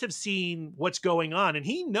must have seen what's going on, and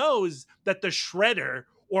he knows that the Shredder,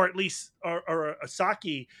 or at least or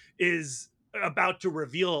Asaki, is about to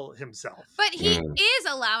reveal himself. But he is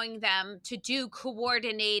allowing them to do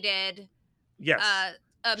coordinated Yes.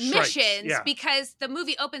 Strikes, missions, yeah. because the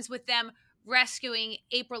movie opens with them rescuing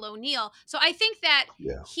April O'Neil. So I think that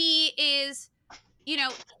Yeah. he is,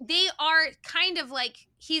 they are kind of like,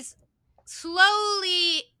 he's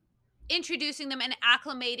slowly introducing them and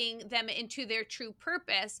acclimating them into their true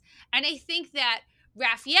purpose. And I think that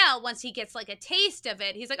Raphael, once he gets like a taste of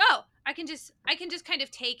it, he's like, oh, I can just kind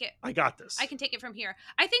of take it. I got this. I can take it from here.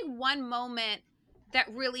 I think one moment that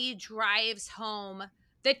really drives home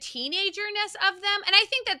the teenagerness of them, and I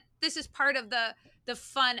think that this is part of the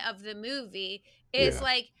fun of the movie, is Yeah.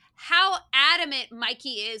 like how adamant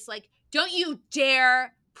Mikey is, like, don't you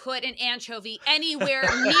dare put an anchovy anywhere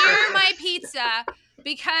near my pizza,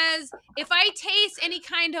 because if I taste any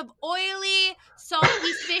kind of oily,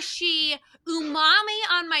 salty, fishy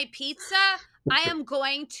umami on my pizza, I am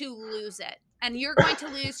going to lose it, and you're going to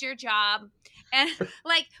lose your job. And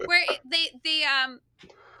like, where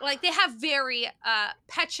they have very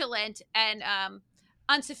petulant and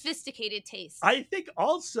unsophisticated tastes. I think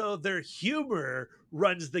also their humor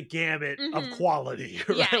runs the gamut of Mhm. quality,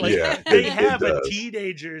 right? Yeah. Like, Yeah, they it have a does.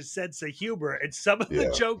 teenager's sense of humor, and some of the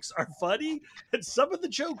Yeah. jokes are funny, and some of the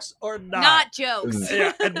jokes are Not jokes.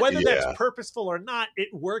 Yeah, and whether Yeah. that's purposeful or not, it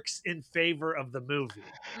works in favor of the movie.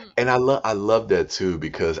 And I love that too,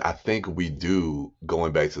 because I think we do,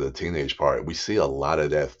 going back to the teenage part, we see a lot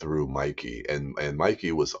of that through Mikey. And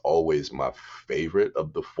Mikey was always my favorite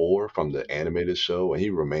of the four from the animated show, and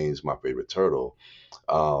he remains my favorite turtle.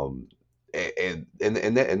 Um and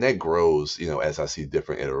that grows, as I see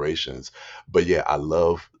different iterations. But yeah, I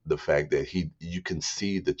love the fact that you can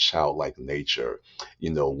see the childlike nature,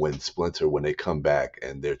 when they come back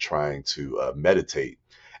and they're trying to meditate,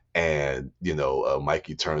 and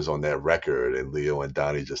Mikey turns on that record, and Leo and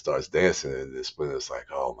Donnie just starts dancing, and Splinter's like,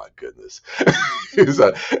 oh my goodness. He's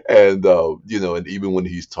like, and and even when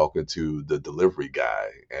he's talking to the delivery guy,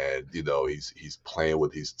 and he's toying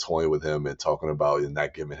with him and talking about and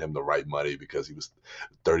not giving him the right money because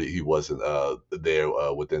he wasn't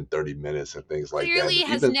there within 30 minutes and things like that. Clearly And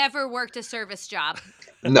has even, never worked a service job.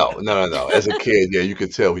 no. As a kid, yeah, you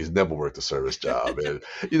could tell he's never worked a service job, and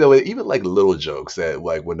and even like little jokes that,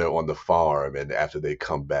 like, when they're on the farm and after they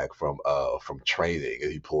come back from training,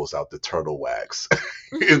 and he pulls out the turtle wax,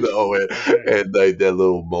 and like that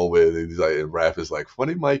little moment, and he's like, and Raph is like,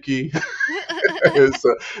 funny, Mikey. And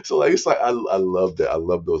so like, it's like I love that. I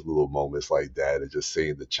love those little moments like that, and just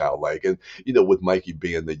seeing the childlike, and with Mikey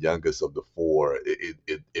being the youngest of the four,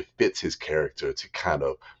 it fits his character to kind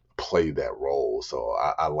of play that role. So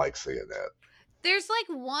I like seeing that. There's like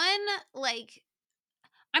one, like,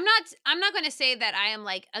 I'm not going to say that I am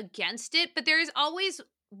like against it, but there is always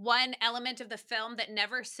one element of the film that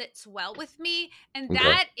never sits well with me, and Okay.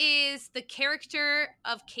 that is the character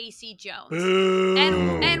of Casey Jones. Boo.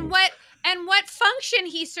 And what and what function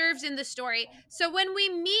he serves in the story. So when we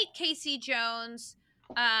meet Casey Jones,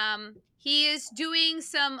 he is doing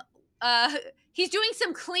some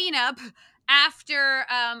cleanup after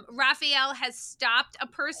Raphael has stopped a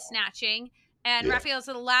purse snatching, and Yeah. Raphael's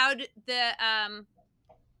allowed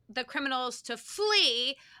the criminals to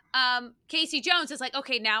flee. Casey Jones is like,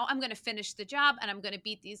 okay, now I'm going to finish the job and I'm going to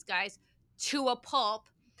beat these guys to a pulp.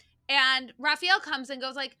 And Raphael comes and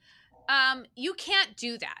goes like, you can't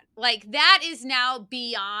do that. Like, that is now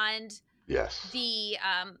beyond Yes. the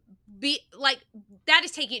that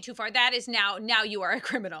is taking it too far. That is now you are a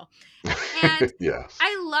criminal. And Yes.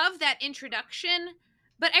 I love that introduction,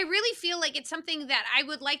 but I really feel like it's something that I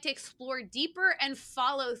would like to explore deeper and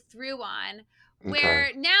follow through on, where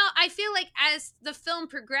Okay. now I feel like as the film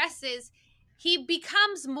progresses, he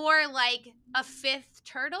becomes more like a fifth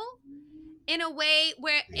turtle in a way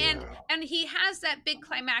where Yeah. and he has that big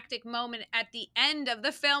climactic moment at the end of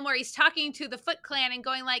the film where he's talking to the Foot Clan and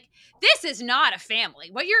going like, this is not a family.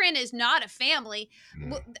 What you're in is not a family.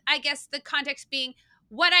 Mm. I guess the context being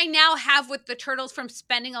what I now have with the turtles from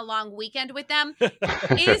spending a long weekend with them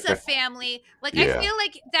is a family. Like, I Yeah. feel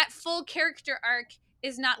like that full character arc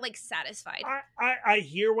is not like satisfied. I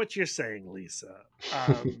hear what you're saying, Lisa.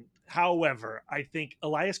 However, I think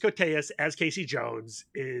Elias Koteas as Casey Jones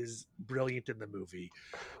is brilliant in the movie.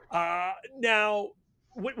 Now,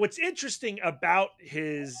 what's interesting about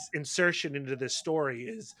his insertion into this story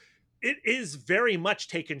is it is very much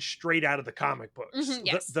taken straight out of the comic books. Mhm,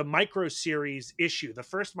 yes. The micro series issue, the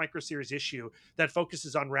first micro series issue that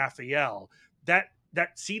focuses on Raphael, that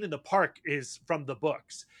scene in the park is from the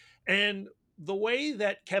books. And the way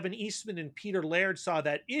that Kevin Eastman and Peter Laird saw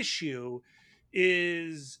that issue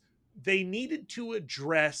is they needed to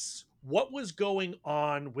address what was going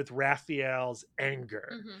on with Raphael's anger.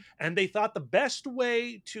 Mhm. And they thought the best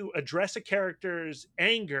way to address a character's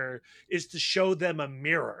anger is to show them a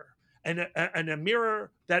mirror, and a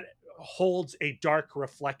mirror that holds a dark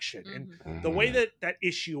reflection. Mhm. And the way that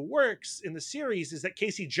issue works in the series is that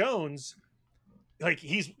Casey Jones, like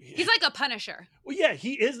he's like a Punisher. well, yeah,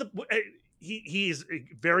 he is he is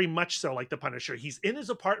very much so like the Punisher. He's in his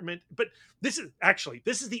apartment, but this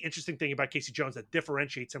is the interesting thing about Casey Jones that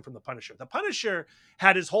differentiates him from the Punisher. The Punisher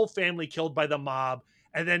had his whole family killed by the mob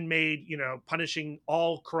and then made, punishing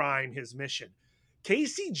all crime his mission.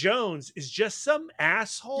 Casey Jones is just some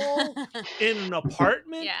asshole in an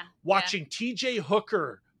apartment Yeah. watching TJ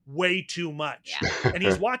Hooker way too much. Yeah. And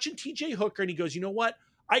he's watching TJ Hooker and he goes, you know what?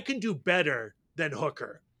 I can do better than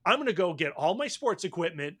Hooker. I'm going to go get all my sports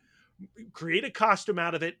equipment, create a costume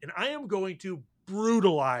out of it, and I am going to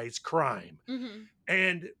brutalize crime. Mhm.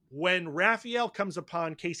 And when Raphael comes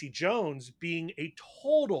upon Casey Jones being a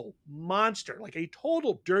total monster, like a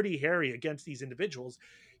total Dirty Harry against these individuals,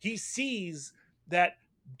 he sees that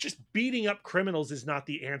just beating up criminals is not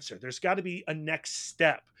the answer. There's got to be a next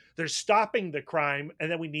step. There's stopping the crime, and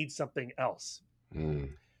then we need something else.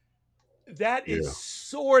 Mm. That is Yeah.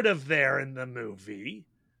 sort of there in the movie,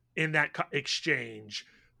 in that exchange.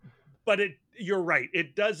 But you're right.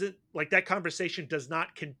 It doesn't, like, that conversation does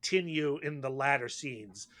not continue in the latter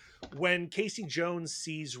scenes. When Casey Jones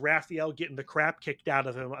sees Raphael getting the crap kicked out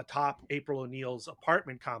of him atop April O'Neil's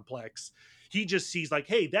apartment complex, he just sees like,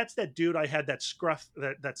 hey, that's that dude I had that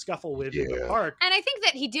scuffle with in the Yeah. park. And I think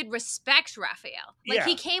that he did respect Raphael. Like, Yeah.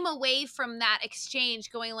 he came away from that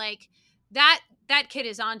exchange going like, that kid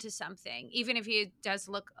is onto something, even if he does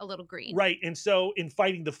look a little green. Right. And so in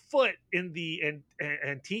fighting the Foot in the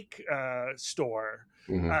antique store,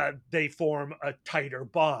 Mhm. they form a tighter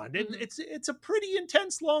bond. And Mhm. it's a pretty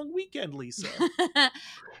intense long weekend, Lisa. Yeah.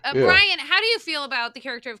 Brian, how do you feel about the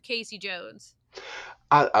character of Casey Jones?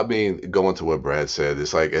 I mean, going to what Brad said,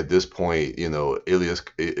 it's like at this point,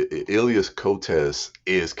 Ilias Cotes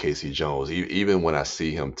is Casey Jones. Even when I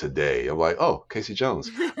see him today, I'm like, oh, Casey Jones.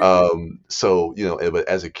 So, but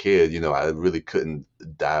as a kid, I really couldn't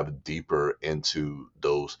dive deeper into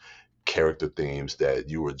those character themes that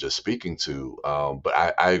you were just speaking to. But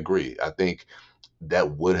I agree. I think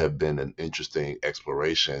that would have been an interesting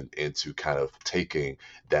exploration into kind of taking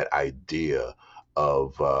that idea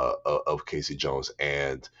of Casey Jones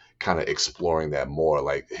and kind of exploring that more,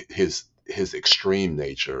 like his extreme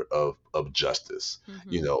nature of justice,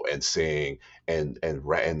 Mhm. and saying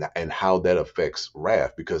and how that affects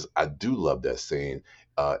Raph, because I do love that scene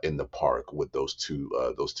in the park with those two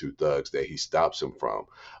thugs that he stops him from,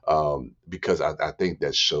 because I think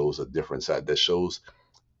that shows a different side, that shows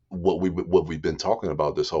what we've been talking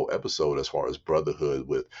about this whole episode as far as brotherhood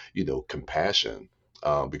with compassion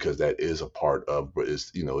because that is a part of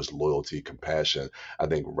his, his loyalty, compassion. I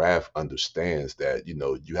think Raph understands that,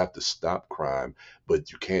 you have to stop crime,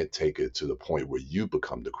 but you can't take it to the point where you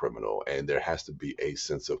become the criminal. And there has to be a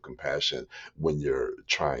sense of compassion when you're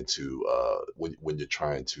trying to when you're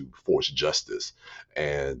trying to force justice.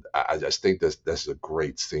 And I just think that's a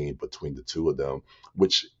great scene between the two of them,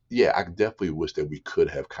 which, yeah, I definitely wish that we could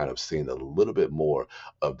have kind of seen a little bit more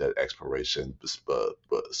of that exploration, but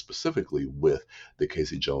specifically with the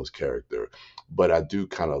Casey Jones character. But I do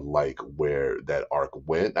kind of like where that arc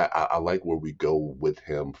went. I like where we go with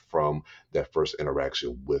him from that first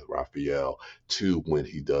interaction with Raphael to when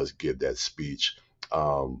he does give that speech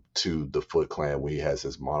to the Foot Clan when he has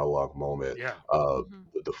his monologue moment. Yeah.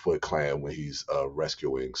 The Foot Clan when he's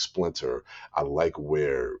rescuing Splinter. I like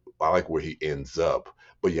where he ends up.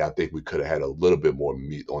 But yeah, I think we could have had a little bit more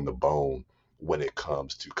meat on the bone when it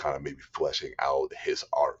comes to kind of maybe fleshing out his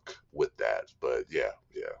arc with that. But yeah.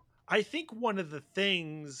 I think one of the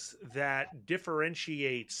things that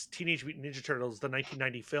differentiates Teenage Mutant Ninja Turtles, the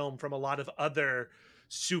 1990 film, from a lot of other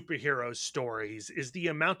superhero stories is the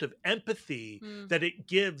amount of empathy that it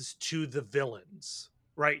gives to the villains,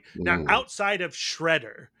 right? Now, outside of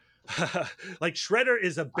Shredder, like Shredder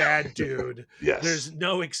is a bad dude. Yes. There's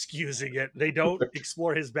no excusing it. They don't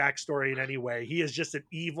explore his backstory in any way. He is just an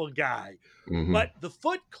evil guy. But the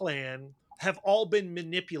Foot Clan have all been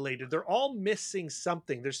manipulated. They're all missing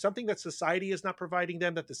something. There's something that society is not providing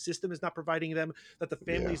them, that the system is not providing them, that the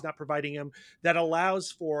family is not providing them, that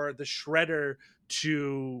allows for the Shredder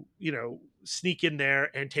to, sneak in there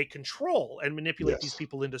and take control and manipulate these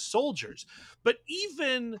people into soldiers. But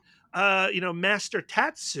even, Master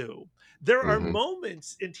Tatsu, there are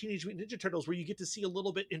moments in Teenage Mutant Ninja Turtles where you get to see a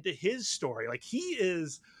little bit into his story. Like, he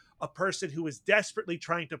is a person who is desperately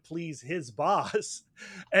trying to please his boss.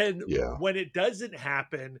 And when it doesn't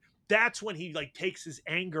happen, that's when he takes his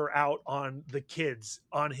anger out on the kids,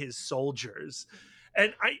 on his soldiers.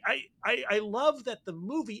 And I love that the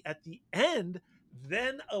movie at the end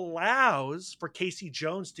then allows for Casey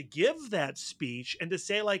Jones to give that speech and to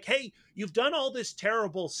say, hey, you've done all this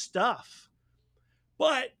terrible stuff,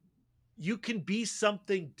 but you can be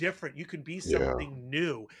something different. You can be something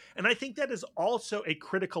new. And I think that is also a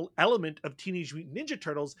critical element of Teenage Mutant Ninja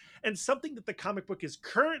Turtles, and something that the comic book is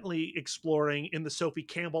currently exploring in the Sophie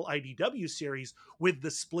Campbell IDW series with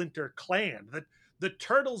the Splinter Clan. That the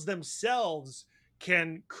Turtles themselves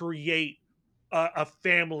can create a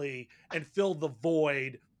family and fill the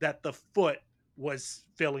void that the Foot was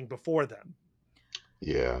filling before them.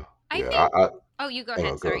 Yeah. I think... Oh, you go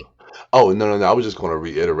ahead. Sorry. Oh, no. I was just going to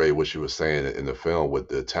reiterate what you were saying in the film with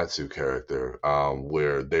the Tatsu character,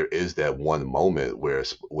 where there is that one moment where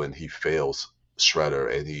when he fails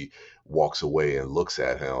Shredder and he walks away and looks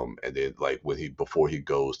at him, and then before he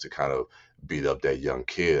goes to kind of beat up that young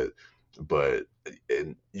kid.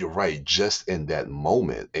 And you're right, just in that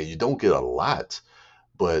moment, and you don't get a lot,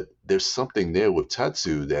 but there's something there with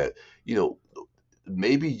Tatsu that,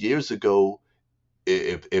 maybe years ago,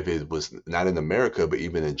 if it was not in America, but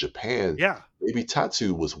even in Japan, maybe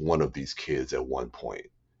Tatsu was one of these kids at one point,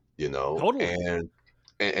 Totally.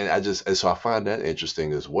 And so I find that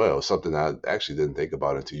interesting as well. Something I actually didn't think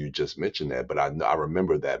about until you just mentioned that, but I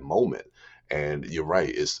remember that moment. And you're right,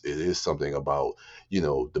 it is something about,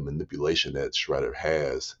 the manipulation that Shredder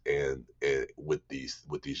has and with these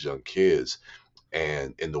young kids,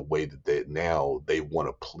 and in the way that they want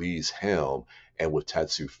to please him, and with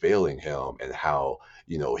Tatsu failing him, and how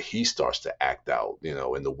he starts to act out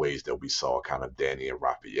in the ways that we saw kind of Danny and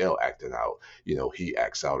Raphael acting out. He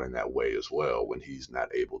acts out in that way as well when he's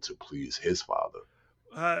not able to please his father.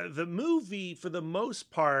 The movie, for the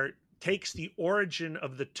most part, takes the origin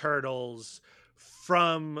of the Turtles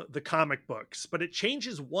from the comic books, but it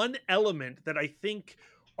changes one element that I think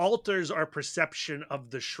alters our perception of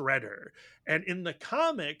the Shredder. And in the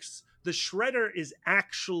comics, the Shredder is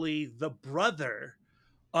actually the brother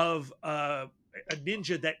of a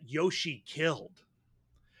ninja that Yoshi killed.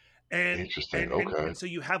 And, Interesting. and so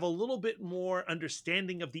you have a little bit more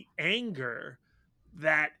understanding of the anger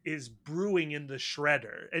that is brewing in the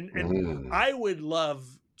Shredder. And I would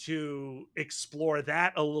love to explore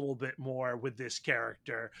that a little bit more with this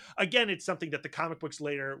character. Again, it's something that the comic books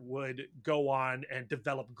later would go on and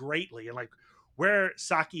develop greatly. And where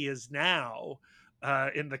Saki is now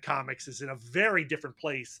in the comics is in a very different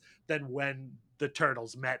place than when the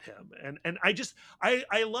Turtles met him. And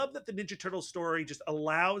I love that the Ninja Turtle story just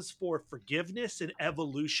allows for forgiveness and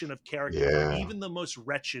evolution of character for even the most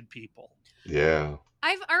wretched people. Yeah.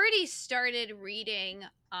 I've already started reading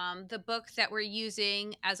the book that we're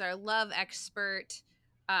using as our love expert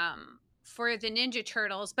for the Ninja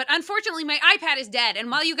Turtles, but unfortunately my iPad is dead. And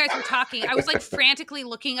while you guys were talking, I was like frantically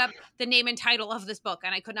looking up the name and title of this book,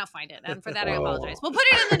 and I could not find it. And for that, I apologize. We'll put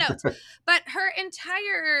it in the notes. But her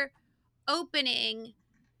entire opening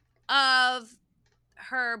of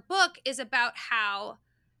her book is about how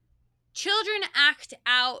children act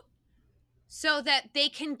out so that they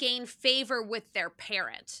can gain favor with their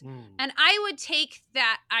parent. And I would take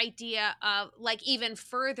that idea of like even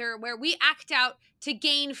further, where we act out to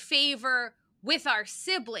gain favor with our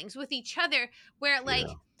siblings, with each other, where like,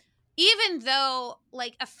 even though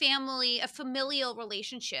like a familial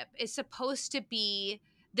relationship is supposed to be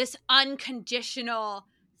this unconditional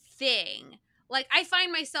thing, like I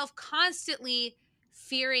find myself constantly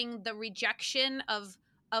fearing the rejection of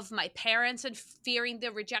my parents and fearing the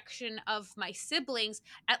rejection of my siblings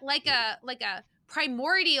at like a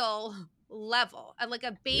primordial level, at like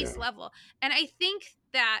a base level. And I think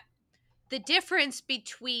that the difference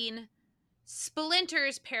between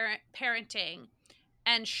Splinter's parenting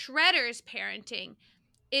and Shredder's parenting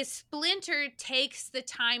is Splinter takes the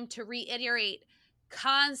time to reiterate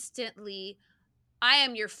constantly, I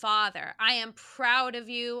am your father. I am proud of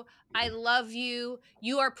you. I love you.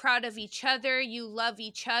 You are proud of each other. You love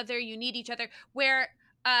each other. You need each other. Where,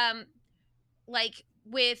 like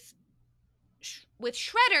with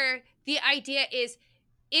Shredder, the idea is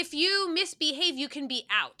if you misbehave, you can be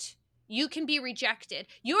out. You can be rejected.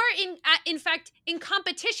 You're in fact in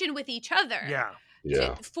competition with each other.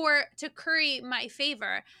 To curry my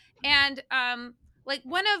favor. And like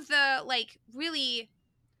one of the like really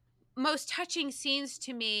most touching scenes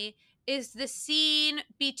to me is the scene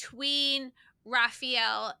between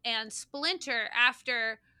Raphael and Splinter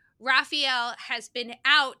after Raphael has been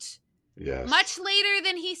out much later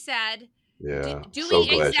than he said. Doing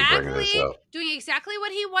exactly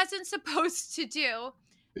what he wasn't supposed to do.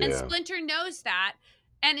 And Splinter knows that.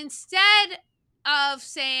 And instead of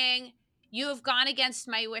saying, you have gone against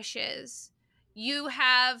my wishes, you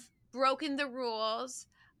have broken the rules,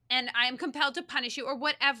 and I am compelled to punish you, or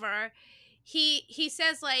whatever, he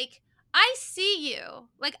says, like, I see you.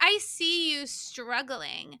 Like, I see you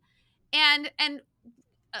struggling. And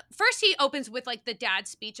first he opens with, like, the dad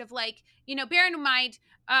speech of, like, you know, bear in mind,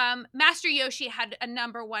 Master Yoshi had a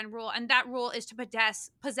number one rule, and that rule is to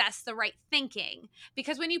possess the right thinking.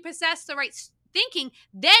 Because when you possess the right thinking,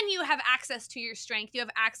 then you have access to your strength, you have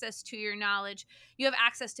access to your knowledge, you have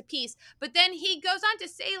access to peace. But then he goes on to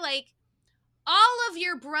say, like, all of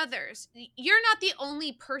your brothers, you're not the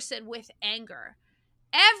only person with anger.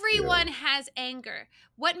 Everyone has anger.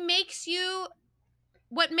 What makes your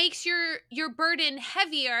burden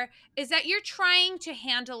heavier is that you're trying to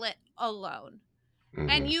handle it alone.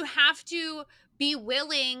 And you have to be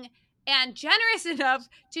willing and generous enough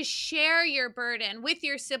to share your burden with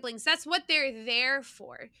your siblings. That's what they're there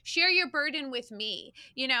for. Share your burden with me,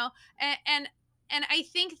 you know? And I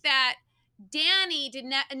think that Danny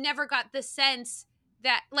never got the sense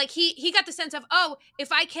that, like, he got the sense of, oh,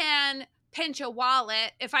 if I can pinch a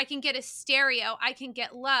wallet, if I can get a stereo, I can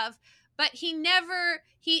get love. But he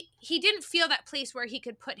didn't feel that place where he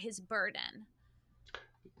could put his burden.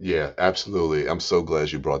 Yeah, absolutely. I'm so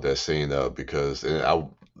glad you brought that scene up because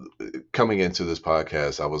coming into this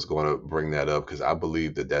podcast, I was going to bring that up because I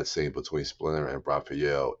believe that scene between Splinter and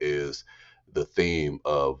Raphael is the theme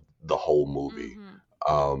of the whole movie.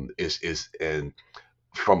 And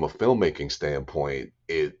from a filmmaking standpoint,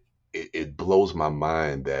 it blows my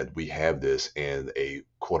mind that we have this in a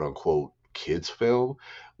quote unquote kids film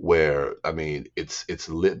where, I mean, it's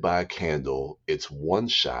lit by a candle, it's one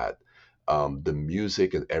shot. The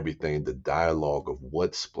music and everything, the dialogue of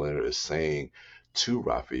what Splinter is saying to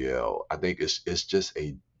Raphael, I think it's just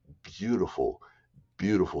a beautiful,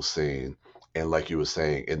 beautiful scene. And like you were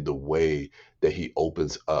saying, in the way that he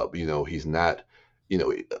opens up, you know, he's not, you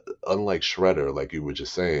know, unlike Shredder, like you were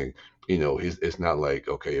just saying, you know, it's not like,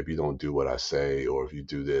 okay, if you don't do what I say or if you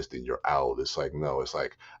do this, then you're out. It's like, no, it's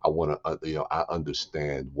like, I want to, you know, I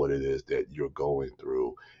understand what it is that you're going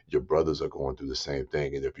through. Your brothers are going through the same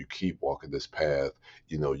thing. And if you keep walking this path,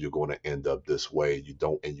 you know, you're going to end up this way. You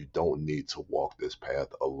don't need to walk this path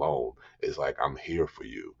alone. It's like, I'm here for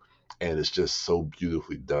you. And it's just so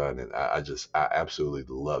beautifully done. And I absolutely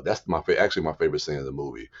love, that's my favorite scene in the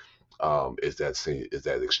movie. Is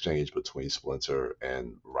that exchange between Splinter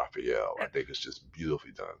and Raphael. I think it's just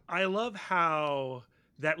beautifully done. I love how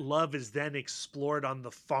that love is then explored on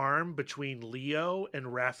the farm between Leo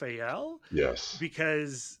and Raphael. Yes.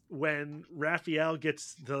 Because when Raphael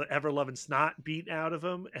gets the ever-loving snot beat out of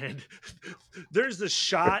him, and there's a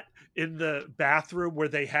shot in the bathroom where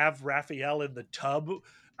they have Raphael in the tub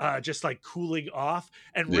just like cooling off,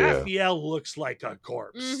 and Yeah. Raphael looks like a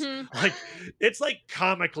corpse. Mm-hmm. Like it's like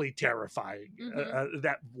comically terrifying. Mhm.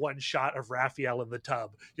 That one shot of Raphael in the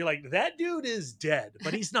tub, you're like, that dude is dead,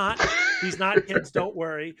 but he's not. He's not, kids, don't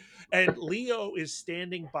worry. And Leo is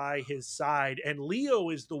standing by his side, and Leo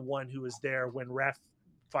is the one who is there when Raph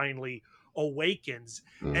finally awakens,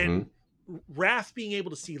 Hmm. and Raph being able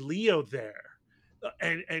to see Leo there,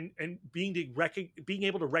 and being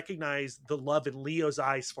able to recognize the love in Leo's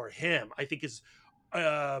eyes for him, I think is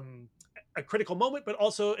um, a critical moment, but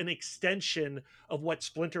also an extension of what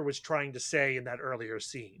Splinter was trying to say in that earlier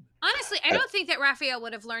scene. Honestly, I don't think that Raphael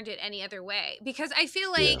would have learned it any other way, because I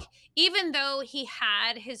feel like Yeah. even though he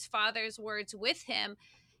had his father's words with him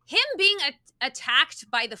being attacked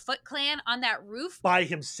by the Foot Clan on that roof By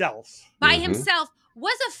himself. Mhm.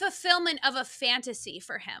 was a fulfillment of a fantasy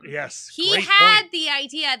for him. Yes. He Great had point. the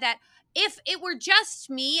idea that if it were just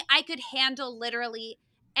me, I could handle literally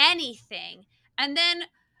anything. And then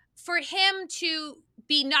for him to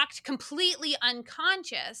be knocked completely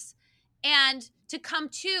unconscious and to come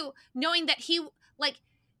to knowing that he, like,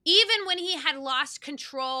 even when he had lost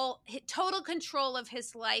total control of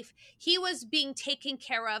his life, he was being taken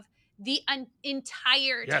care of the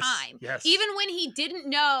entire Yes. time. Yes. Even when he didn't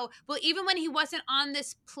know, well, even when he wasn't on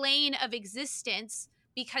this plane of existence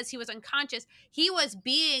because he was unconscious, he was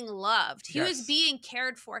being loved. He was Yes. being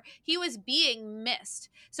cared for. He was being missed.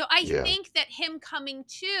 So I Yeah. think that him coming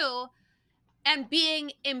to and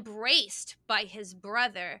being embraced by his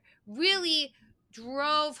brother really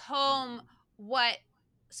drove home what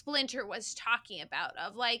Splinter was talking about,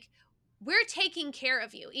 of like, we're taking care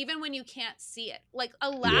of you even when you can't see it. Like,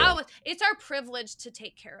 Yeah. it's our privilege to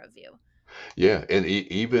take care of you. Yeah, and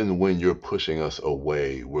even when you're pushing us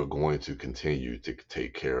away, we're going to continue to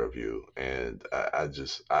take care of you. And I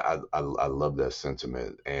just, I love that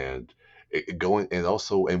sentiment. And going, and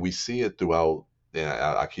also, and we see it throughout. And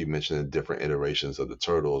I keep mentioning different iterations of the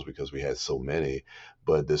turtles because we had so many,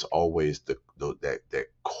 but there's always that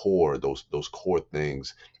core, those core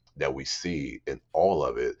things that we see in all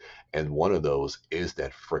of it. And one of those is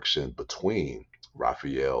that friction between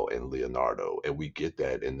Raphael and Leonardo. And we get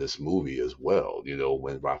that in this movie as well,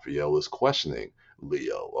 when Raphael is questioning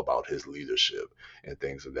Leo about his leadership and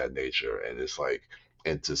things of that nature. And it's like,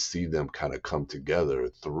 and to see them kind of come together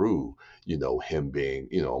through, him being,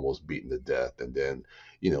 almost beaten to death. And then,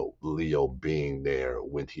 Leo being there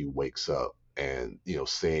when he wakes up and,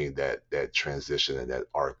 seeing that transition and that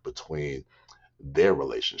arc between their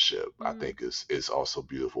relationship, I think is also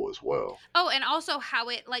beautiful as well. Oh, and also how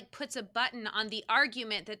it like puts a button on the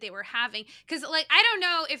argument that they were having. Because like, I don't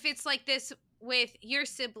know if it's like this with your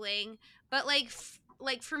sibling, but like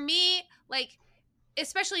for me, like,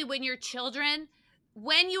 especially when you're children,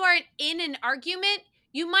 when you are in an argument,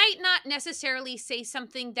 you might not necessarily say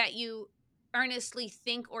something that you earnestly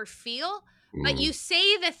think or feel, but Mhm. you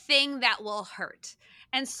say the thing that will hurt.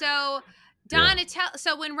 And so Yeah.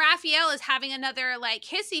 So when Raphael is having another like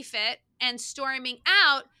hissy fit and storming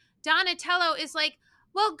out, Donatello is like,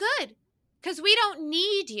 well, good, because we don't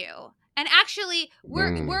need you. And actually,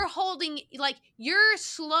 Mm. we're holding, like, you're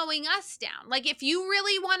slowing us down. Like, if you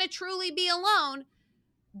really want to truly be alone,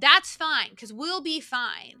 that's fine, because we'll be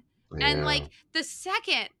fine. And Yeah. like the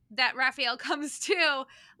second that Raphael comes to,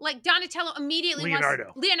 like, Donatello immediately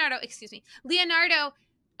Leonardo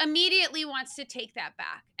immediately wants to take that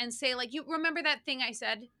back and say, like, you remember that thing I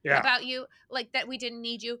said Yeah. about you, like, that we didn't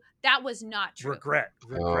need you? That was not true. Regret.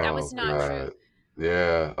 That was Oh not true. God.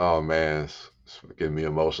 Yeah. Oh man. It's getting me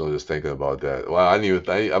emotional just thinking about that. Well, I didn't even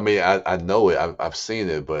think. I mean, I know it. I've seen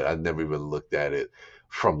it, but I never even looked at it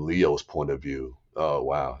from Leo's point of view. Oh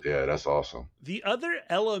wow. Yeah, that's awesome. The other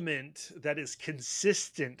element that is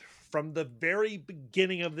consistent from the very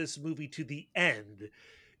beginning of this movie to the end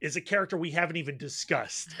is a character we haven't even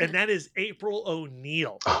discussed, and that is April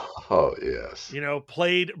O'Neil. Oh yes.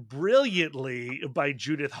 Played brilliantly by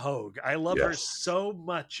Judith Hoag. I love her Yes. so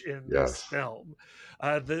much in this Yes. film.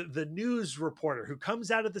 The news reporter who comes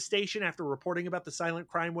out of the station after reporting about the silent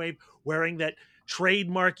crime wave wearing that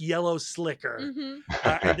trademark yellow slicker,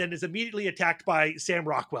 and then is immediately attacked by Sam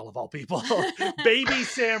Rockwell, of all people. Baby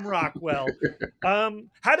Sam Rockwell.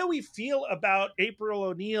 How do we feel about April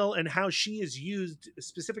O'Neil and how she is used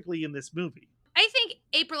specifically in this movie? I think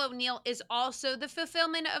April O'Neil is also the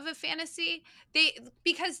fulfillment of a fantasy.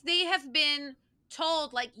 Because they have been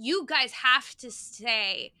told, like, you guys have to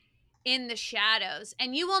stay in the shadows,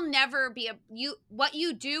 and you will never be what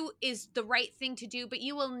you do is the right thing to do, but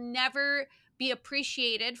you will never be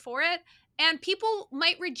appreciated for it, and people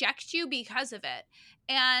might reject you because of it.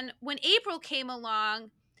 And when April came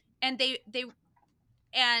along, and they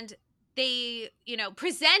and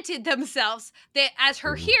presented themselves as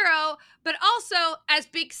her hero, but also as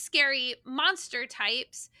big scary monster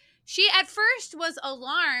types. She at first was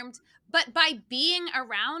alarmed, but by being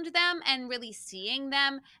around them and really seeing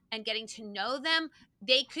them and getting to know them,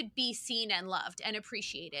 they could be seen and loved and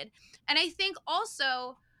appreciated. And I think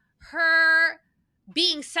also her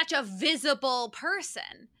being such a visible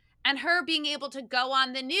person and her being able to go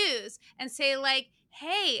on the news and say like,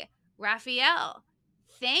 hey, Raphael,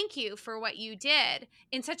 thank you for what you did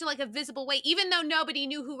in such a visible way, even though nobody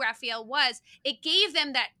knew who Raphael was, it gave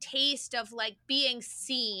them that taste of like being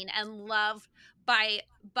seen and loved by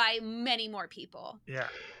many more people. Yeah.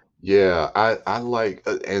 Yeah, I like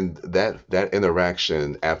and that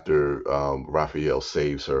interaction after Raphael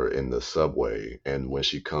saves her in the subway, and when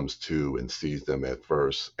she comes to and sees them at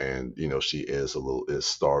first, and she is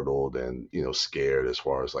startled and scared as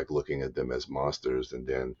far as like looking at them as monsters, and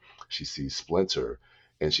then she sees Splinter,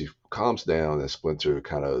 and she calms down, and Splinter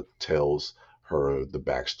kind of tells her the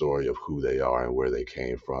backstory of who they are and where they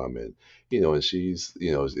came from, and she's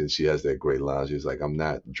and she has that great line. She's like, "I'm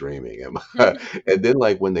not dreaming, am I?" And then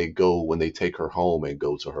like when they take her home and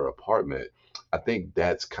go to her apartment, I think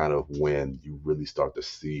that's kind of when you really start to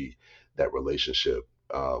see that relationship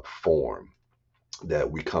form that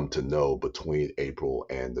we come to know between April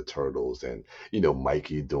and the Turtles, and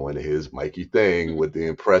Mikey doing his Mikey thing with the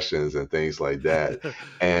impressions and things like that,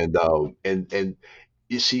 and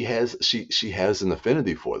she has an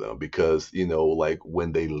affinity for them because like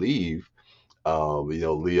when they leave,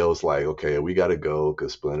 Leo's like, okay, we got to go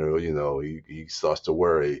because Splinter, he starts to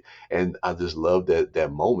worry. And I just love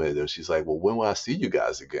that moment. And she's like, well, when will I see you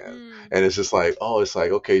guys again? And it's just like, oh, it's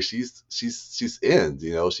like, okay, she's in,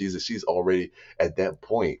 she's already at that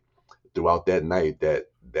point throughout that night,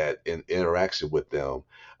 that in interaction with them,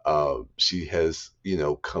 she has,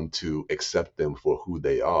 come to accept them for who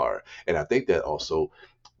they are. And I think that also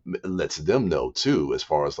lets them know too, as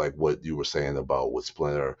far as like what you were saying about what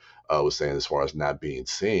Splinter was saying as far as not being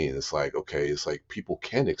seen. It's like, okay, it's like people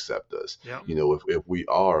can accept us. Yeah. If we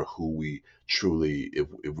are who we truly,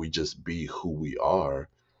 if we just be who we are,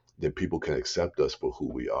 then people can accept us for who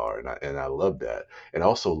we are. And I love that. And I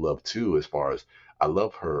also love too, as far as I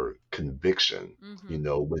love her conviction,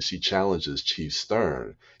 when she challenges Chief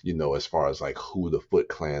Stern, as far as like who the Foot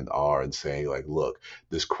Clan are, and saying like, look,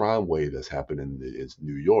 this crime wave that's happening in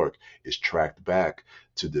New York is tracked back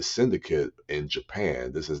to the syndicate in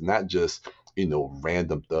Japan. This is not just,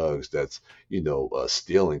 random thugs that's,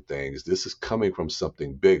 stealing things. This is coming from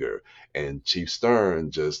something bigger. And Chief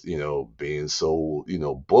Stern just, being so,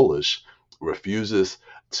 bullish, refuses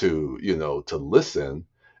to listen.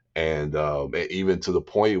 And even to the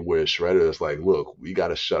point where Shredder is like, look, we got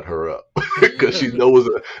to shut her up because she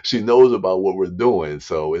knows about what we're doing.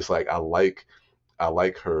 So it's like, I like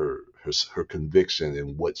her conviction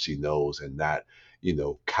in what she knows, and not,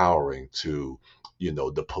 cowering to,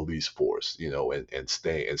 the police force, and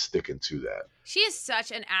sticking to that. She is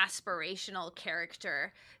such an aspirational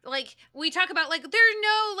character. Like, we talk about, like, there are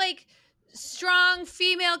no, like, strong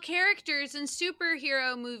female characters in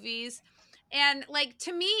superhero movies. And, like,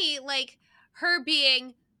 to me, like, her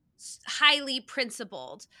being highly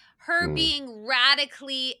principled, her being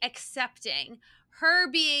radically accepting,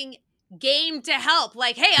 her being game to help.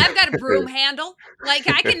 Like, hey, I've got a broom handle. Like,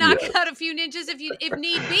 I can knock out a few ninjas if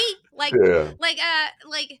need be. Like,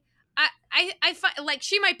 I find, like,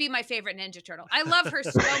 she might be my favorite Ninja Turtle. I love her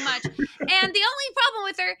so much. And the only problem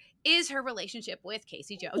with her is her relationship with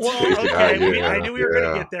Casey Jones. Well, okay, I knew we were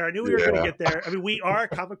going to get there. I mean, we are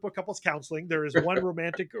comic book couples counseling. There is one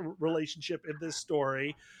romantic relationship in this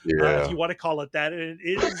story, if you want to call it that, and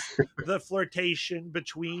it is the flirtation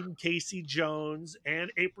between Casey Jones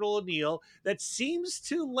and April O'Neil that seems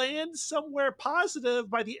to land somewhere positive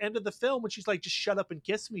by the end of the film when she's like, just shut up and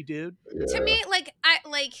kiss me, dude. To me,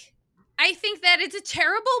 I think that it's a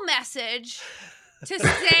terrible message to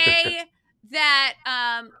say that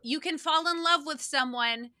you can fall in love with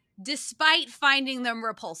someone despite finding them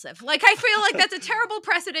repulsive. Like, I feel like that's a terrible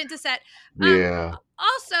precedent to set.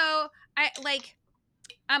 Also,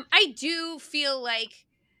 I do feel like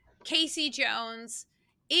Casey Jones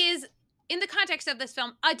is, in the context of this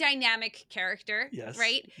film, a dynamic character. Yes.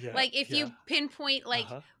 Right? Yeah, like, if you pinpoint,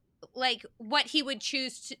 like what he would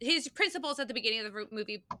choose his principles at the beginning of the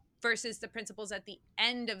movie versus the principles at the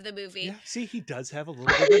end of the movie. Yeah, see, he does have a little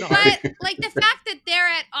bit of an But, like, the fact that they're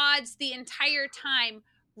at odds the entire time,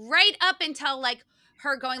 right up until, like,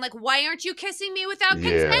 her going like, "Why aren't you kissing me without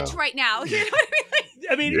Yeah. consent right now?" You know what I mean?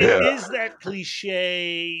 I mean, Yeah. it is that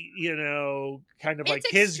cliche, kind of like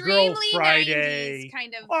It's his girl extremely Friday. 90s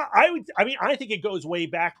kind of. Well, I think it goes way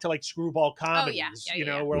back to like screwball comedies,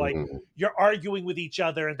 Yeah. where like Mhm. you're arguing with each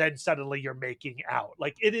other and then suddenly you're making out.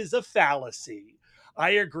 Like it is a fallacy.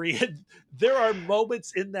 I agree. There are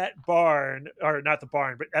moments in that barn, or not the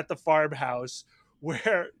barn, but at the farmhouse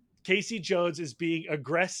where Casey Jones is being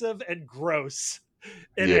aggressive and gross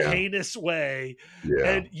in a Yeah. heinous way. Yeah.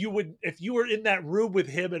 And if you were in that room with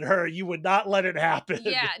him and her, you would not let it happen.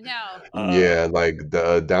 Yeah, no. Yeah, like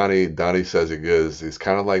Donnie says it good. It's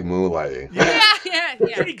kind of like moonlighting. Yeah.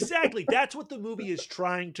 Exactly. That's what the movie is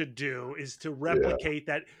trying to do, is to replicate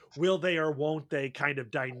that will they or won't they kind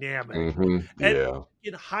of dynamic. Mhm. And Yeah.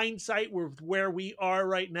 in hindsight, with where we are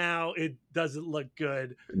right now, it doesn't look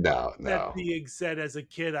good. No. That being said, as a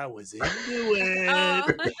kid, I was into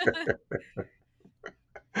it.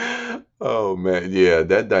 Oh man, yeah,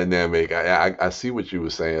 that dynamic. I see what you were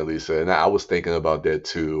saying, Lisa, and I was thinking about that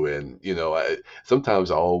too. And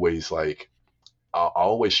sometimes I always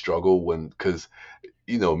struggle because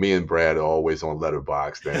me and Brad are always on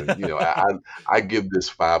Letterboxd, and I give this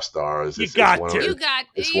 5 stars. You It's got one to. of You got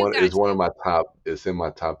it's one to. of my top. It's in my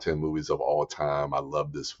top 10 movies of all time. I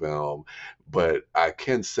love this film, but I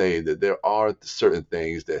can say that there are certain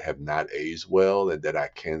things that have not aged well, and that I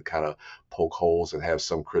can kind of poke holes and have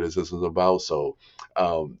some criticisms about. So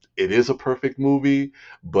it is a perfect movie,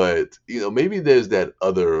 but maybe there's that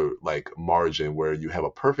other like margin where you have a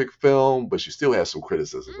perfect film, but you still have some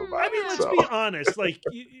criticisms about I mean, it. let's So be honest. Like,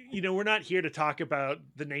 we're not here to talk about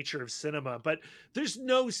the nature of cinema, but there's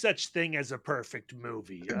no such thing as a perfect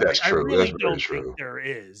movie. that's I true. really That's very don't true. think there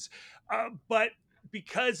is. But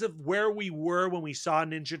because of where we were when we saw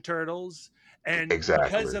Ninja Turtles, and because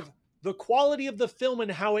Exactly. of the quality of the film and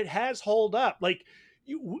how it has hold up, like,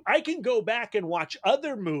 I can go back and watch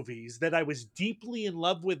other movies that I was deeply in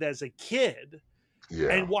love with as a kid Yeah.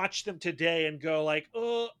 and watch them today and go like,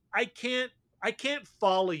 oh, I can't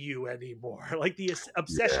follow you anymore. Like the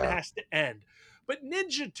obsession Yeah. has to end. But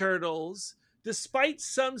Ninja Turtles, despite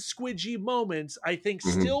some squidgy moments, I think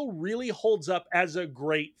Mhm. still really holds up as a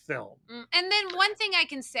great film. And then one thing I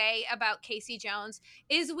can say about Casey Jones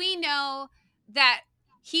is we know that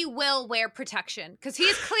he will wear protection because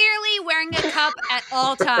he's clearly wearing a cup at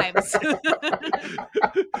all times.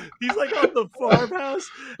 He's like on the farmhouse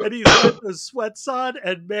and he's got the sweats on,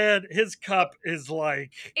 and man, his cup is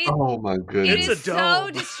like Oh my It goodness. It's is a so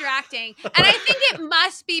dome. distracting. And I think it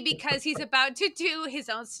must be because he's about to do his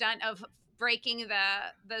own stunt of breaking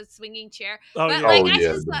the swinging chair. Oh, But yeah. like, Oh I yeah,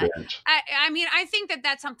 just the like, bench. I mean, I think that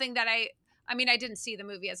that's something that I mean, I didn't see the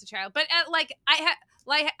movie as a child, but I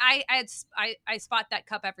spot that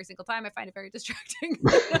cup every single time. I find it very distracting.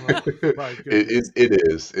 Oh, my goodness. It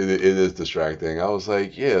is distracting. I was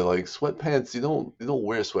like, yeah, like sweatpants. You don't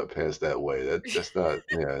wear sweatpants that way. That's not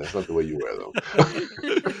the way you wear them.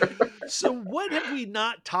 So what have we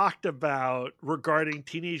not talked about regarding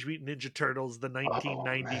Teenage Mutant Ninja Turtles, the Oh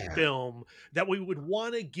 1990 man. film, that we would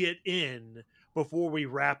want to get in before we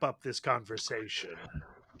wrap up this conversation?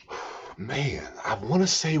 Man, I want to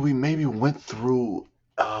say we maybe went through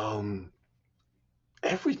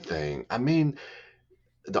everything. I mean,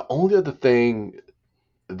 the only other thing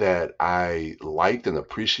that I liked and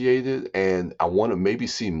appreciated, and I want to maybe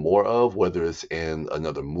see more of, whether it's in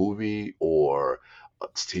another movie or a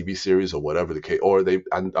TV series or whatever the case, or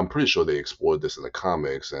I'm pretty sure they explored this in the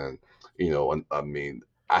comics, and I mean,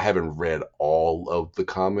 I haven't read all of the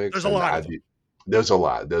comics, There's a and lot of them. there's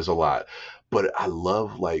a lot, but I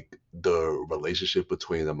love like the relationship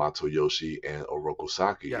between Amato Yoshi and Oroku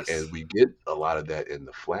Saki, Yes. and we get a lot of that in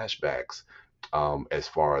the flashbacks, as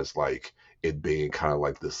far as like it being kind of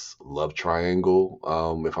like this love triangle,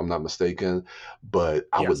 if I'm not mistaken. But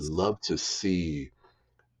I would Yes. love to see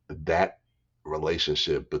that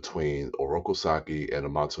relationship between Oroku Saki and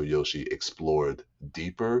Amato Yoshi explored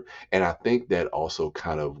deeper. And I think that also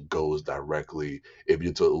kind of goes directly, if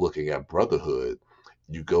you're looking at Brotherhood,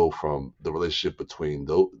 you go from the relationship between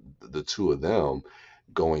the two of them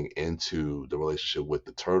going into the relationship with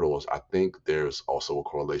the turtles. I think there's also a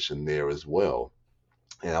correlation there as well.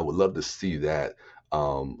 And I would love to see that,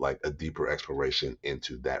 like a deeper exploration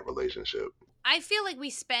into that relationship. I feel like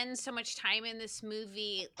we spend so much time in this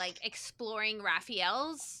movie like exploring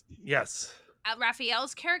Raphael's Yes.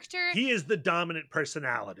 character. He is the dominant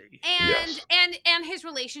personality. and Yes. and his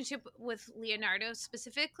relationship with Leonardo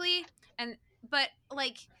specifically, but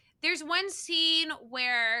like there's one scene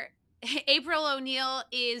where April O'Neil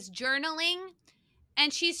is journaling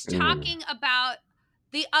and she's Mm. talking about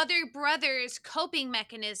the other brothers' coping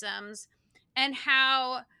mechanisms, and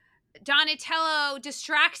how Donatello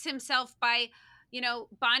distracts himself by,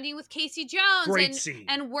 bonding with Casey Jones Great scene.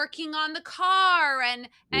 and working on the car and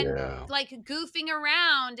Yeah. like goofing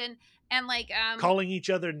around and like calling each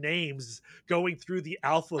other names, going through the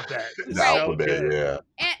alphabet is The right. so alphabet, good. yeah.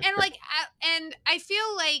 and like and I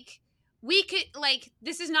feel like we could, like,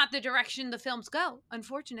 this is not the direction the films go,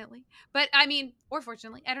 unfortunately, but I mean, or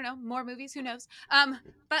fortunately, I don't know, more movies, who knows.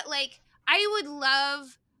 But like, I would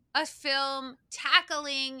love a film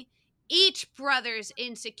tackling each brother's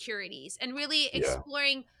insecurities and really Yeah.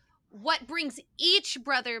 exploring what brings each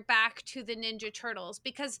brother back to the Ninja Turtles,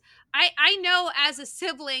 because I know as a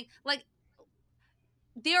sibling, like,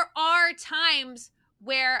 there are times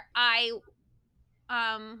where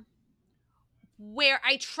um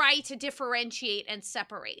I try to differentiate and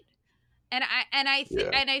separate, Yeah. and I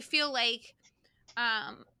feel like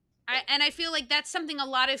I feel like that's something a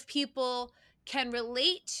lot of people can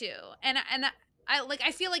relate to,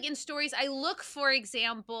 I feel like in stories I look for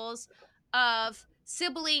examples of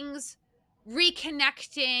siblings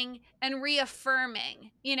reconnecting and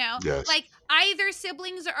reaffirming, Yes. like either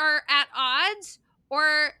siblings are at odds,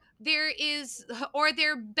 or there is or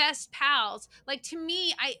they're best pals. Like, to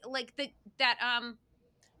me, I like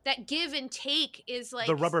that give and take is The like,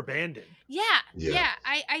 rubber banding. yeah, Yeah.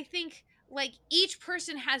 yeah. I think like each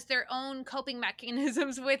person has their own coping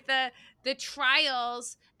mechanisms with the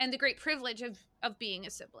trials and the great privilege of being a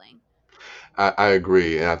sibling. I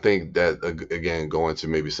agree, and I think that again, going to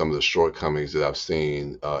maybe some of the shortcomings that I've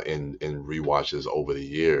seen in rewatches over the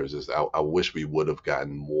years is I wish we would have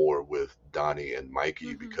gotten more with Donnie and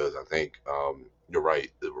Mikey, Mm-hmm. because I think you're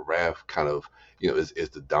right. The Raph kind of is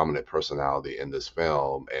the dominant personality in this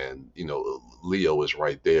film, and Leo is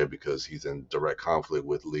right there because he's in direct conflict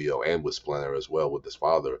with Leo and with Splinter as well, with his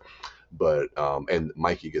father. But and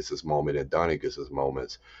Mikey gets his moment and Donnie gets his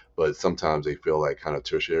moments, but sometimes they feel like kind of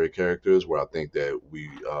tertiary characters where I think that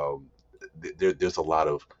there's a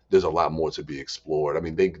lot more to be explored. I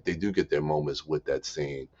mean, they do get their moments with that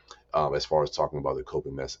scene, as far as talking about the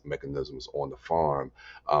coping mechanisms on the farm,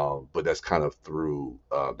 but that's kind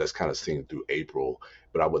of seen through April.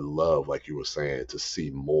 But I would love, like you were saying, to see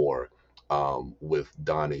more with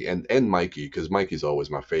Donnie and Mikey, because Mikey's always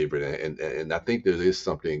my favorite, and I think there is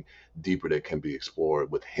something deeper that can be explored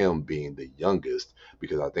with him being the youngest,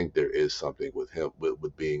 because I think there is something with him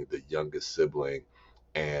with being the youngest sibling,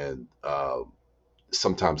 and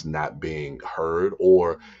sometimes not being heard,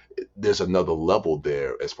 or there's another level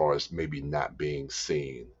there as far as maybe not being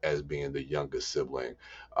seen as being the youngest sibling,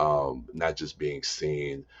 not just being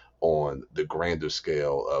seen on the grander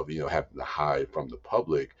scale of having to hide from the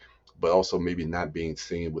public, but also maybe not being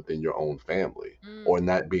seen within your own family, Mm. or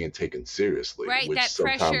not being taken seriously, Right, which that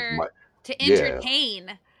sometimes pressure might. to Yeah,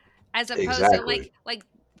 entertain, as opposed to exactly. like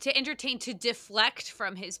to entertain to deflect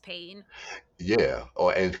from his pain. Yeah,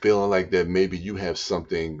 or and feeling like that maybe you have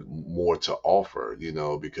something more to offer,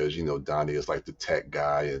 because Donnie is like the tech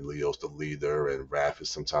guy and Leo's the leader and Raph is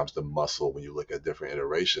sometimes the muscle when you look at different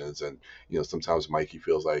iterations, and sometimes Mikey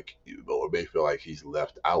feels like or may feel like he's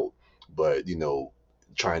left out, but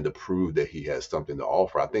trying to prove that he has something to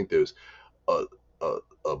offer. I think there's a, a,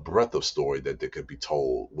 a breadth of story that could be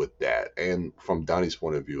told with that, and from Donnie's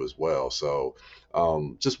point of view as well. So,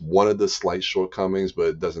 just one of the slight shortcomings, but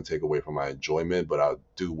it doesn't take away from my enjoyment. But I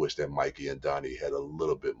do wish that Mikey and Donnie had a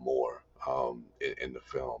little bit more in the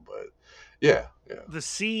film. But yeah, yeah, The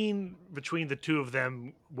scene between the two of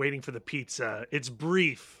them waiting for the pizza, it's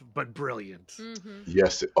brief but brilliant. Mm-hmm.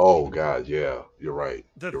 yes. Oh God, yeah, you're right.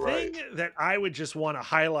 The You're thing right. that I would just want to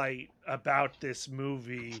highlight about this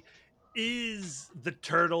movie is the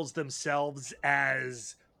turtles themselves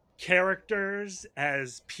as characters,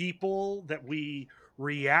 as people that we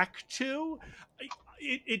react to.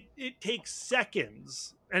 It takes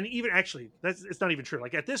seconds, and even actually, it's not even true.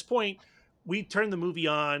 Like, at this point, we turn the movie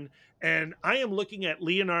on, and I am looking at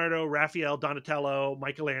Leonardo, Raphael, Donatello,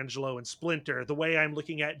 Michelangelo, and Splinter the way I'm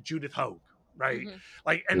looking at Judith Hogue, right? Mm-hmm.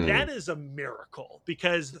 Like, and Mm, that is a miracle,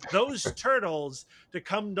 because those turtles to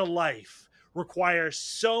come to life require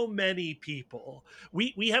so many people.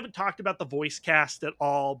 We haven't talked about the voice cast at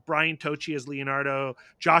all. Brian Tochi as Leonardo,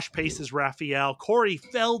 Josh Pace as Raphael, Corey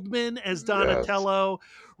Feldman as yes. Donatello,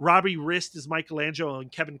 Robbie Rist as Michelangelo,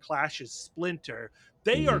 and Kevin Clash as Splinter.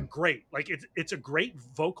 They are Hmm. great. Like, it's a great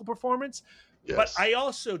vocal performance, but Yes. I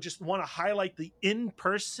also just want to highlight the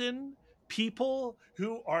in-person people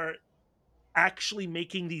who are actually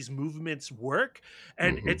making these movements work.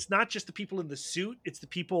 And Hmm. it's not just the people in the suit, it's the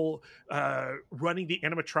people running the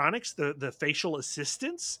animatronics, the facial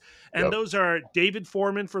assistants. And Yep. those are David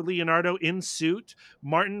Foreman for Leonardo in suit,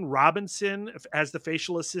 Martin Robinson as the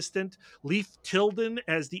facial assistant, Leif Tilden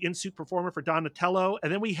as the in suit performer for Donatello.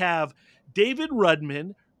 And then we have David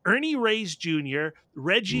Rudman, Ernie Reyes Jr.,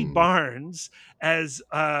 Reggie Mm. Barnes as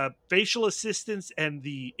facial assistants and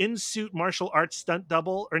the in suit martial arts stunt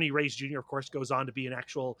double. Ernie Reyes Jr., of course, goes on to be an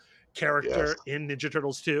actual Yes. character in Ninja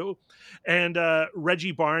Turtles 2. And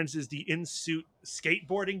Reggie Barnes is the in suit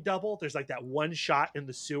skateboarding double. There's like that one shot in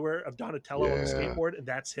the sewer of Donatello on the Yeah. skateboard, and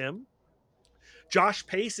that's him. Josh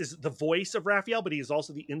Pace is the voice of Raphael, but he is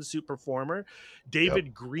also the in-suit performer. Yep.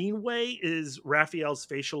 David Greenway is Raphael's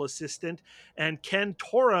facial assistant, and Ken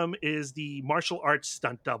Torum is the martial arts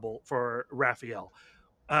stunt double for Raphael.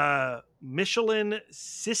 Michelin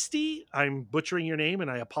Sisti, I'm butchering your name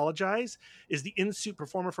and I apologize, is the in-suit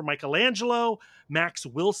performer for Michelangelo. Max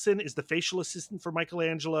Wilson is the facial assistant for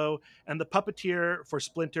Michelangelo, and the puppeteer for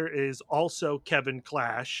Splinter is also Kevin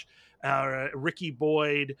Clash. Ricky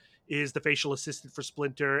Boyd is the facial assistant for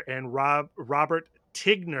Splinter, and Robert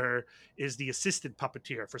Tigner is the assistant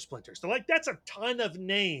puppeteer for Splinter. So, like, that's a ton of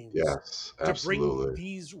names Yes. to bring Absolutely.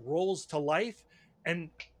 these roles to life. And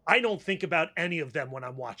I don't think about any of them when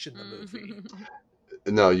I'm watching the movie.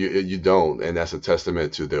 No, you don't, and that's a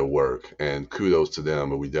testament to their work. And kudos to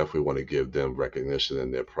them. And we definitely want to give them recognition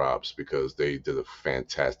and their props because they did a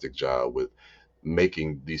fantastic job with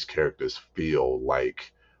making these characters feel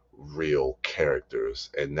like real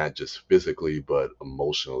characters, and not just physically but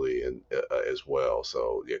emotionally and as well.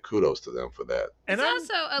 So yeah, kudos to them for that. And It's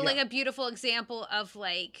I'm also like yeah. a beautiful example of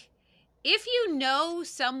like, if you know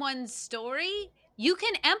someone's story, you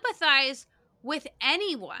can empathize with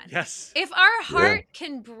anyone. Yes. If our Yeah. heart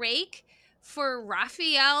can break for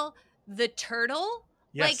Raphael the turtle,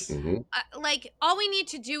 Yes. Hmm. like all we need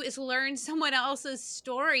to do is learn someone else's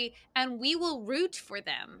story and we will root for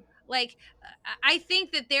them. Like I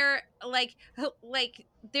think that they're like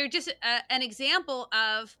they're just an example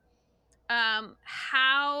of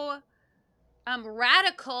how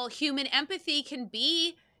radical human empathy can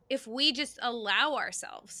be if we just allow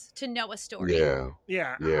ourselves to know a story. Yeah.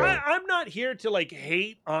 Yeah. Yeah. I'm not here to like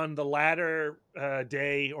hate on the latter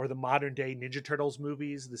day or the modern day Ninja Turtles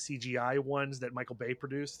movies, the CGI ones that Michael Bay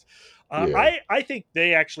produced. Yeah. I think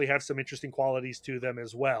they actually have some interesting qualities to them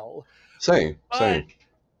as well. Same. But Same.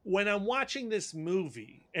 when I'm watching this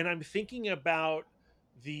movie and I'm thinking about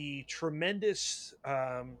the tremendous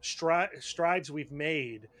strides we've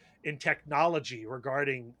made in technology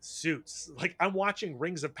regarding suits, like I'm watching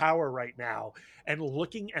Rings of Power right now and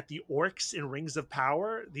looking at the orcs in Rings of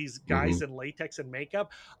Power, these guys Hmm. in latex and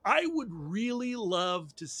makeup, I would really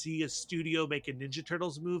love to see a studio make a Ninja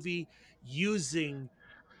Turtles movie using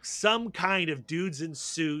some kind of dudes in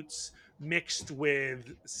suits mixed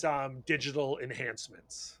with some digital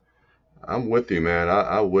enhancements. I'm with you, man.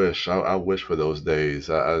 I wish for those days.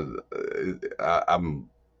 I'm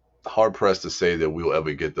hard pressed to say that we'll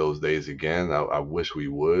ever get those days again. I wish we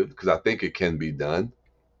would because I think it can be done.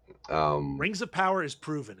 Rings of Power has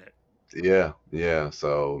proven it. Yeah, yeah.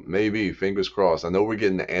 So maybe fingers crossed. I know we're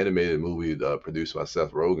getting an animated movie produced by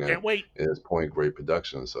Seth Rogen Can't wait. and it's Point Great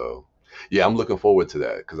Production. So yeah, I'm looking forward to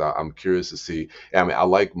that because I'm curious to see. I mean, I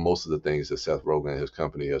like most of the things that Seth Rogen and his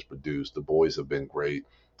company has produced. The boys have been great.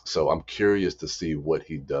 So I'm curious to see what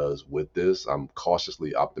he does with this. I'm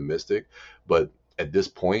cautiously optimistic, but at this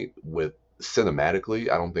point, with cinematically,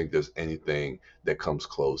 I don't think there's anything that comes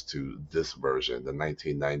close to this version, the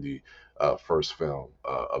 1990 first film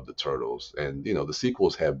of the Turtles. And you know, the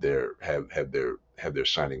sequels have their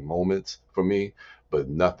shining moments for me, but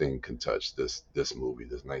nothing can touch this movie,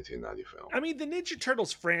 this 1990 film. I mean, the Ninja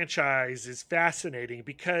Turtles franchise is fascinating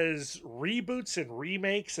because reboots and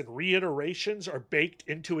remakes and reiterations are baked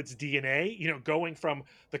into its DNA, you know, going from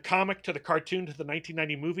the comic to the cartoon to the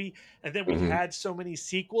 1990 movie. And then we've Hmm. had so many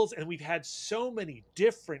sequels and we've had so many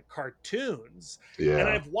different cartoons. And Yeah,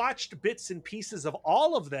 I've watched bits and pieces of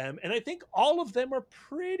all of them. And I think all of them are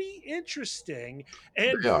pretty interesting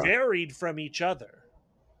and they are. varied from each other.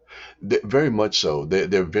 Very much so.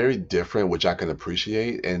 They're very different, which I can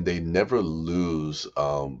appreciate, and they never lose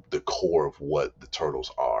the core of what the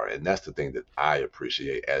Turtles are. And that's the thing that I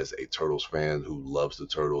appreciate as a Turtles fan who loves the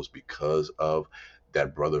Turtles because of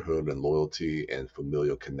that brotherhood and loyalty and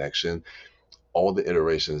familial connection. All the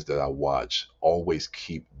iterations that I watch always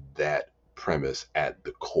keep that premise at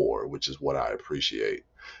the core, which is what I appreciate.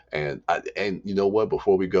 And you know what?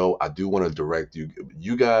 Before we go, I do want to direct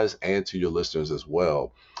you guys and to your listeners as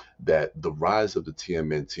well that the rise of the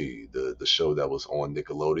TMNT, the show that was on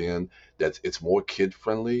Nickelodeon, it's more kid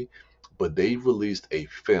friendly, but they released a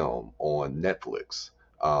film on Netflix.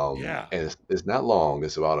 Yeah. And it's not long.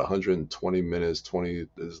 It's about 120 minutes, 20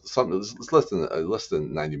 it's something. It's less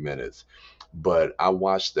than 90 minutes. But I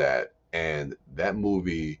watched that, and that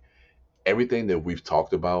movie, everything that we've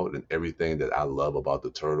talked about and everything that I love about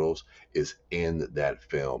the Turtles is in that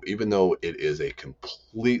film. Even though it is a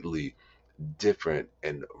completely different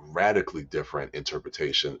and radically different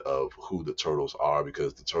interpretation of who the turtles are,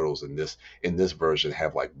 because the turtles in this version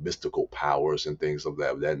have like mystical powers and things of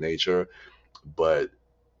that nature. But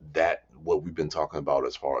that what we've been talking about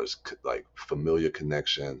as far as like familiar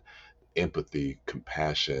connection, empathy,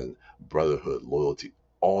 compassion, brotherhood, loyalty,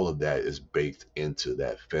 all of that is baked into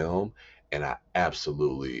that film. And I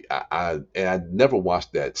absolutely, I never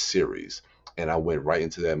watched that series, and I went right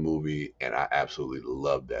into that movie, and I absolutely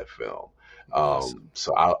loved that film. Awesome.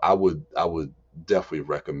 So I would definitely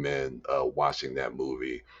recommend watching that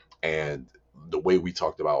movie. And the way we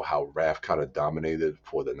talked about how Raph kind of dominated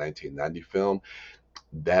for the 1990 film,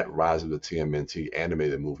 that Rise of the TMNT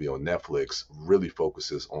animated movie on Netflix really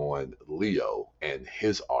focuses on Leo and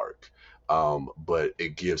his arc. But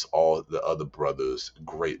it gives all the other brothers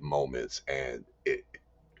great moments, and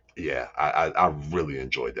yeah, I really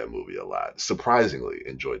enjoyed that movie a lot. Surprisingly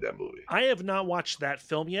enjoyed that movie. I have not watched that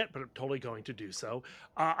film yet, but I'm totally going to do so.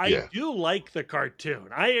 I Yeah, do like the cartoon.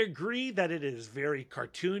 I agree that it is very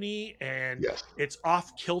cartoony and yes. it's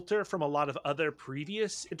off kilter from a lot of other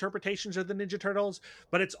previous interpretations of the Ninja Turtles,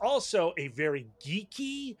 but it's also a very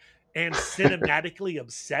geeky and cinematically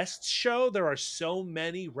obsessed show. There are so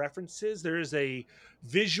many references. There is a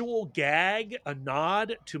visual gag, a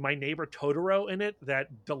nod to My Neighbor Totoro in it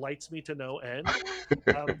that delights me to no end.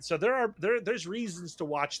 So there's reasons to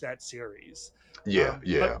watch that series. Yeah,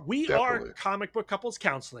 But yeah, we are definitely. comic book couples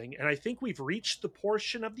counseling, and I think we've reached the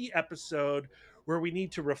portion of the episode where we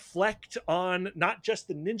need to reflect on not just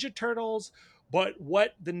the Ninja Turtles, but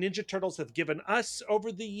what the Ninja Turtles have given us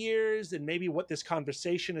over the years, and maybe what this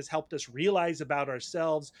conversation has helped us realize about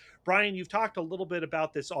ourselves. Brian, you've talked a little bit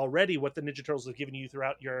about this already, what the Ninja Turtles have given you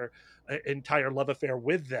throughout your entire love affair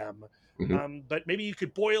with them. Mhm. But maybe you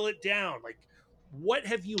could boil it down. Like, what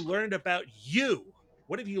have you learned about you?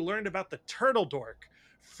 What have you learned about the Turtle Dork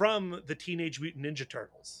from the Teenage Mutant Ninja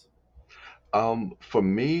Turtles? For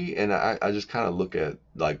me, and I just kind of look at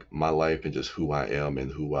like my life and just who I am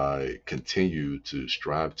and who I continue to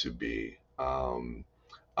strive to be. And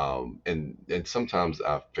sometimes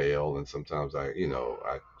I fail, and sometimes I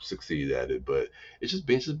succeed at it. But it's just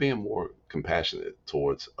being more compassionate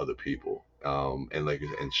towards other people, and like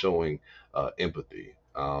and showing empathy,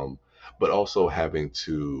 but also having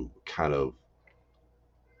to kind of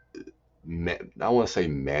I want to say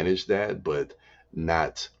manage that, but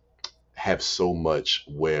not have so much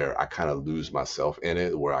where I kind of lose myself in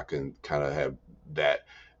it, where I can kind of have that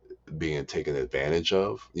being taken advantage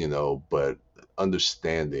of, but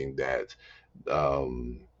understanding that,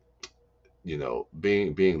 um,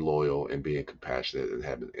 being loyal and being compassionate and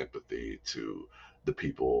having empathy to the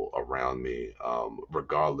people around me,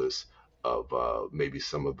 regardless of maybe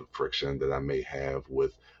some of the friction that I may have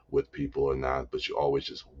with people or not. But you always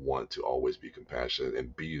just want to always be compassionate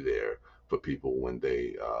and be there for people when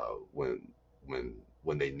they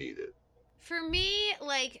when they need it. For me,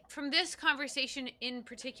 like from this conversation in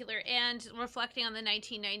particular and reflecting on the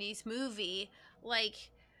 1990s movie, like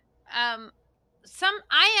um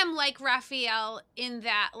I am like Raphael in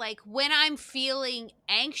that like when I'm feeling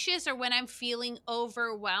anxious or when I'm feeling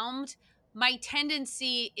overwhelmed, my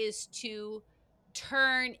tendency is to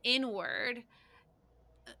turn inward,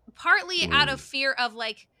 partly out of Mm, fear of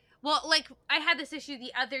like, well, like I had this issue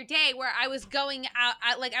the other day where I was going out,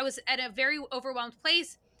 like I was at a very overwhelmed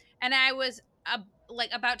place, and I was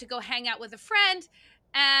like about to go hang out with a friend,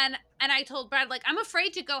 and I told Brad, like, I'm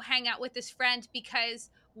afraid to go hang out with this friend because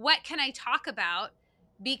what can I talk about?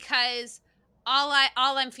 Because all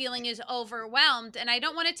I'm feeling is overwhelmed, and I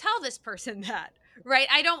don't want to tell this person that. Right,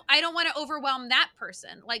 I don't want to overwhelm that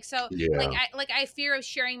person, like, so yeah, I fear of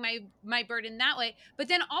sharing my burden that way, but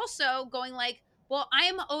then also going like, well,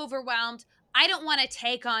 I'm overwhelmed, I don't want to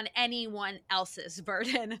take on anyone else's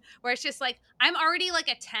burden, where it's just like I'm already like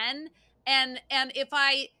a 10, and if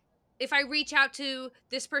I reach out to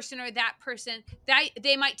this person or that person, that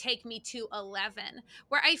they might take me to 11,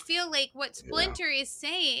 where I feel like what yeah, Splinter is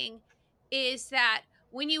saying is that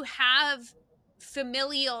when you have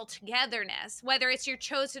familial togetherness, whether it's your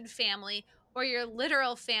chosen family or your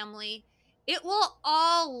literal family, it will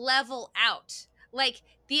all level out. Like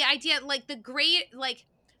the idea, like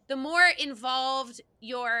the more involved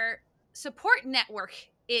your support network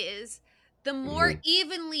is, the more Hmm.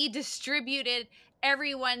 evenly distributed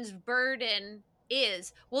everyone's burden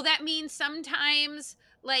is. Will that mean sometimes,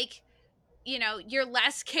 like, you're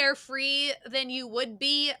less carefree than you would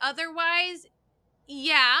be otherwise?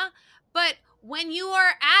 Yeah. But when you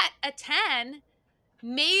are at a 10,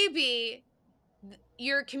 maybe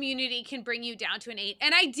your community can bring you down to an 8.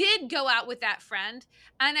 And I did go out with that friend,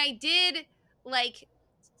 and I did, like,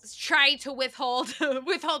 try to withhold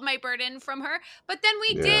withhold my burden from her, but then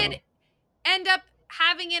we Yeah, did end up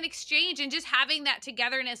having an exchange, and just having that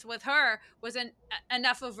togetherness with her was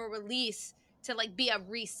enough of a release to, like, be a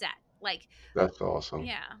reset. Like, that's awesome.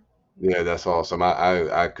 yeah. Yeah, that's awesome.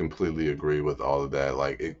 I completely agree with all of that.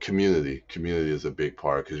 Like community is a big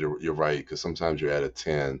part because you're right. Because sometimes you're at a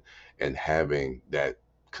 10 and having that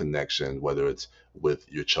connection, whether it's with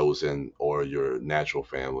your chosen or your natural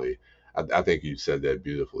family. I think you said that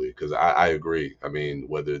beautifully because I agree. I mean,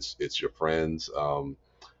 whether it's your friends,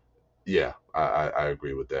 yeah, I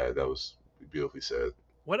agree with that. That was beautifully said.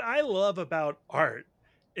 What I love about art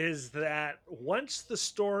is that once the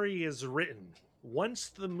story is written, once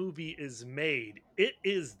the movie is made, it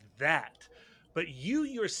is that. But you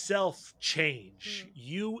yourself change, Mm.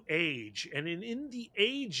 you age, and in the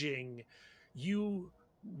aging, you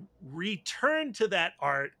return to that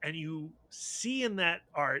art and you see in that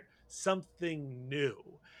art something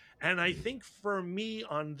new. And I think for me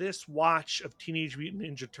on this watch of Teenage Mutant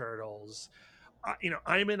Ninja Turtles,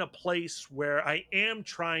 I'm in a place where I am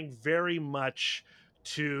trying very much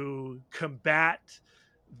to combat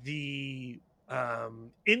the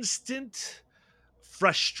instant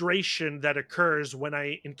frustration that occurs when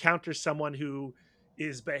I encounter someone who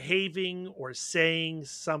is behaving or saying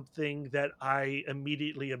something that I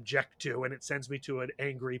immediately object to, and it sends me to an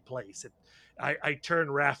angry place. I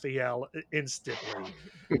turn Raphael instantly.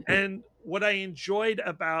 And what I enjoyed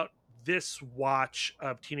about this watch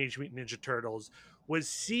of Teenage Mutant Ninja Turtles was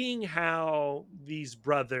seeing how these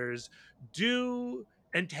brothers do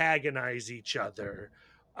antagonize each other,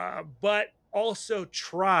 but also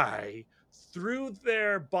try through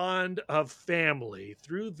their bond of family,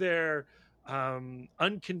 through their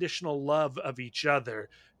unconditional love of each other,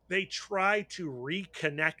 they try to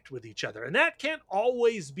reconnect with each other. And that can't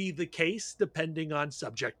always be the case depending on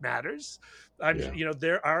subject matters. Yeah,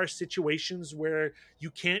 There are situations where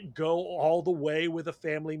you can't go all the way with a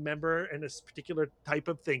family member and a particular type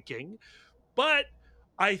of thinking. But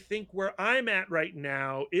I think where I'm at right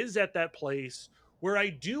now is at that place where I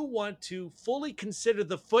do want to fully consider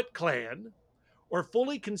the Foot Clan or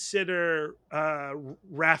fully consider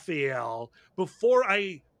Raphael before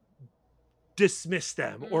I dismiss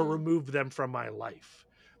them or Mm. remove them from my life.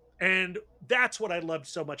 And that's what I loved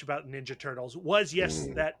so much about Ninja Turtles was, yes,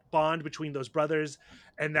 mm, that bond between those brothers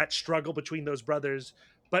and that struggle between those brothers,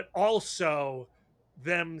 but also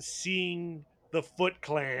them seeing the Foot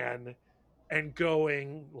Clan and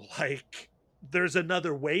going like, there's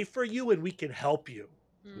another way for you and we can help you.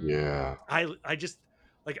 Mm. yeah, I just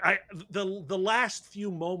like I the last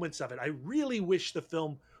few moments of it, I really wish the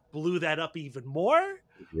film blew that up even more,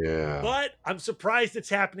 yeah. but I'm surprised it's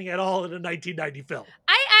happening at all in a 1990 film.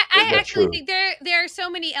 I That's actually true. think there are so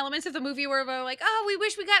many elements of the movie where we're like, oh, we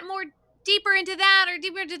wish we got more deeper into that or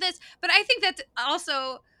deeper into this. But I think that's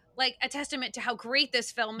also, like, a testament to how great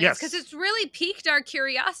this film is, because Yes. it's really piqued our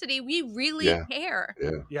curiosity. We really Yeah. care.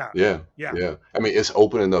 Yeah. Yeah. Yeah. Yeah. Yeah. I mean, it's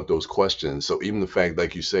opening up those questions. So even the fact,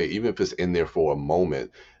 like you say, even if it's in there for a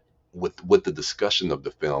moment, with the discussion of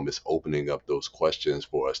the film, it's opening up those questions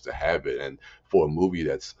for us to have it. And for a movie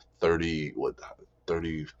that's 30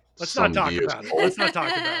 Let's not some talk years about it. old, Let's not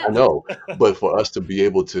talk about I it. know, but for us to be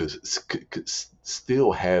able to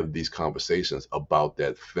still have these conversations about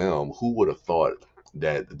that film, who would have thought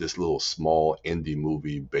that this little small indie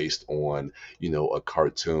movie based on, a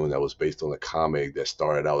cartoon that was based on a comic that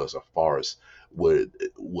started out as a farce would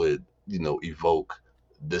evoke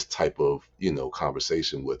this type of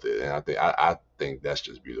conversation with it. And I think that's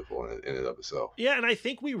just beautiful in and of itself. Yeah, and I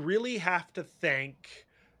think we really have to thank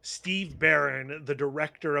Steve Barron, the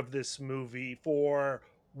director of this movie, for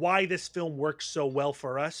why this film works so well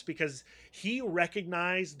for us, because he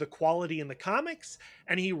recognized the quality in the comics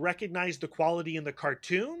and he recognized the quality in the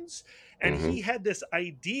cartoons, and Hmm. he had this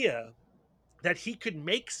idea that he could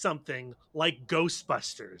make something like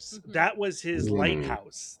Ghostbusters. Mhm. That was his Mm,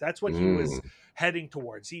 lighthouse. That's what he was mm, heading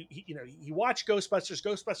towards. He watched Ghostbusters.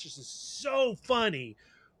 Ghostbusters is so funny,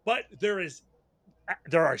 but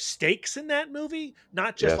there are stakes in that movie,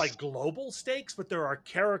 not just yes, like global stakes, but there are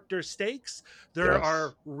character stakes. There yes.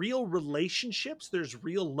 are real relationships. There's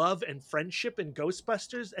real love and friendship in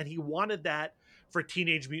Ghostbusters, and he wanted that for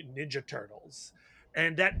Teenage Mutant Ninja Turtles.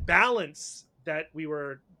 And that balance that we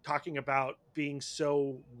were talking about being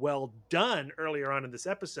so well done earlier on in this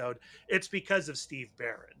episode, it's because of Steve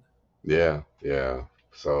Barron. Yeah, yeah.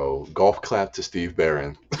 So golf clap to Steve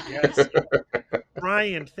Barron. Yes.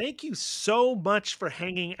 Brian, thank you so much for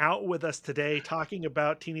hanging out with us today, talking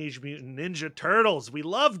about Teenage Mutant Ninja Turtles. We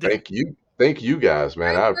loved it. Thank you guys,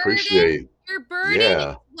 man. I appreciate. Your burden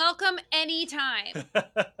Yeah. is welcome anytime.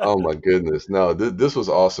 Oh my goodness. No, this was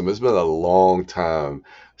awesome. It's been a long time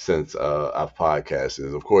since I've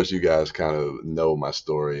podcasted. Of course, you guys kind of know my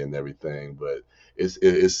story and everything, but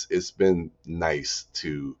it's been nice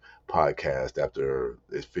to podcast after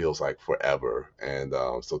it feels like forever. And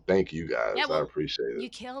so thank you guys. Yeah, well, I appreciate it. You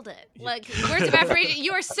killed it. Like, words of affirmation.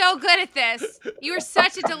 You are so good at this. You are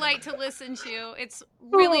such a delight to listen to. It's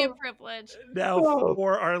really a privilege. Now,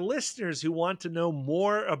 for our listeners who want to know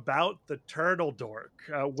more about the Turtle Dork,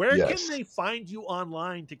 where Yes. can they find you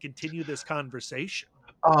online to continue this conversation?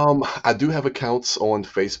 I do have accounts on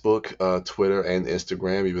Facebook, Twitter, and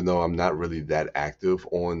Instagram, even though I'm not really that active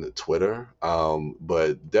on Twitter.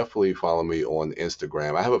 But definitely follow me on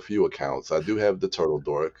Instagram. I have a few accounts. I do have the Turtle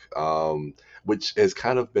Dork, which has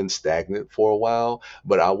kind of been stagnant for a while.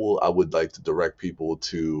 But I would like to direct people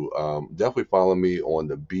to definitely follow me on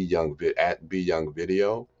the at Be Young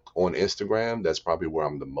Video on Instagram. That's probably where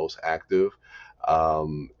I'm the most active.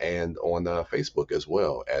 And on Facebook as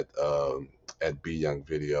well at Be Young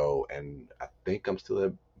Video, and I think I'm still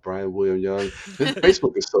at Brian William Young.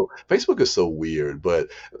 Facebook is so weird,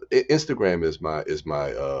 but Instagram is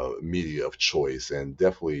my media of choice, and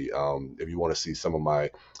definitely if you want to see some of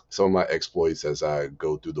my exploits as I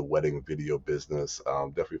go through the wedding video business,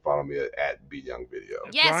 definitely follow me at Be Young Video.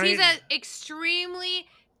 Yes, Brian, he's an extremely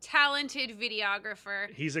talented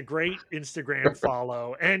videographer. He's a great Instagram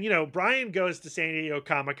follow. And, Brian goes to San Diego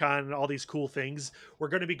Comic-Con and all these cool things. We're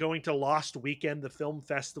going to be going to Lost Weekend, the film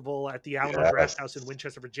festival at the Alamo Draft House in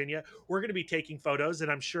Winchester, Virginia. We're going to be taking photos,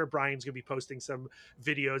 and I'm sure Brian's going to be posting some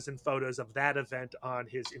videos and photos of that event on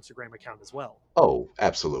his Instagram account as well. Oh,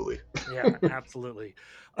 absolutely. Yeah, absolutely.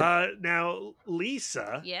 Now,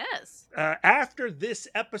 Lisa. Yes. After this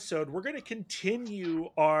episode, we're going to continue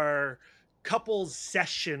our couples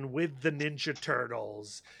session with the Ninja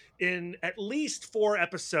Turtles in at least 4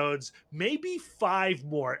 episodes, maybe 5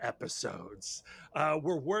 more episodes.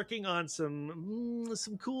 We're working on some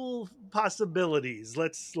cool possibilities.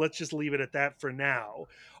 Let's just leave it at that for now.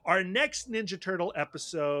 Our next Ninja Turtle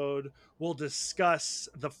episode will discuss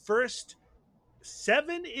the first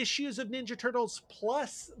 7 issues of Ninja Turtles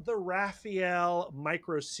plus the Raphael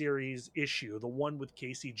micro series issue, the one with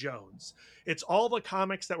Casey Jones. It's all the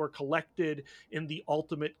comics that were collected in the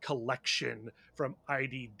Ultimate Collection from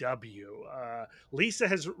IDW. Lisa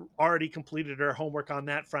has already completed her homework on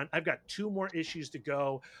that front. I've got 2 more issues to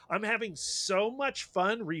go. I'm having so much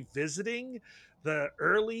fun revisiting the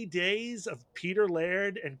early days of Peter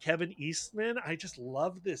Laird and Kevin Eastman. I just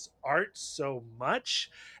love this art so much,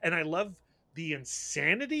 and I love the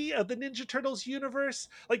insanity of the Ninja Turtles universe.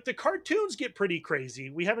 Like, the cartoons get pretty crazy.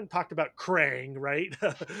 We haven't talked about Krang, right?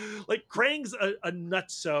 Like, Krang's a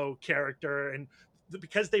nutso character, and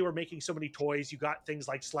because they were making so many toys, you got things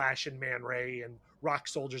like Slash and Man Ray and Rock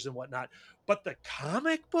Soldiers and whatnot. But the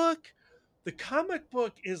comic book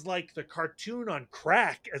is like the cartoon on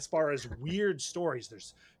crack as far as weird stories.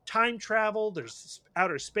 There's time travel, there's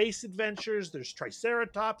outer space adventures, there's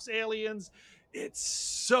Triceratops aliens. It's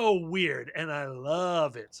so weird, and I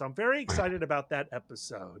love it. So I'm very excited about that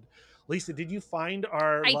episode. Lisa, did you find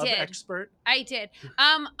our love expert? I did.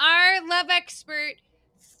 Our love expert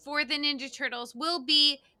for the Ninja Turtles will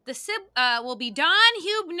be Don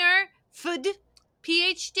Hubner,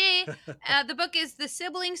 PhD. The book is The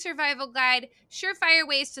Sibling Survival Guide: Surefire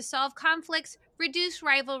Ways to Solve Conflicts, Reduce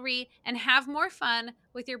Rivalry, and Have More Fun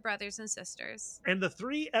with Your Brothers and Sisters. And the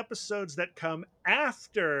 3 episodes that come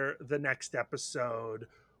after the next episode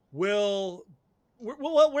we're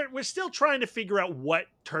still trying to figure out what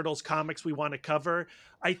Turtles comics we want to cover.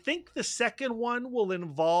 I think the second one will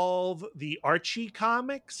involve the Archie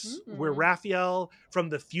comics, where Raphael from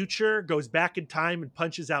the future goes back in time and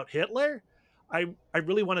punches out Hitler. I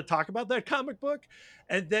really want to talk about that comic book.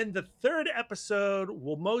 And then the 3rd episode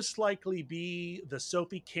will most likely be the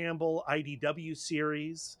Sophie Campbell IDW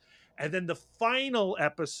series. And then the final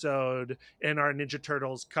episode in our Ninja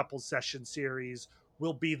Turtles couple session series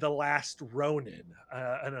will be The Last Ronin,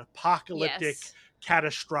 an apocalyptic,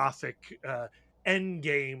 catastrophic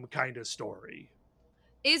endgame kind of story.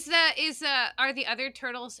 Are the other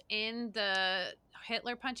turtles in the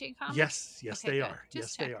Hitler punching comics? Yes, okay, they are.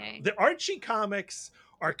 Yes, they are. The Archie comics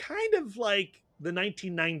are kind of like the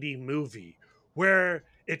 1990 movie, where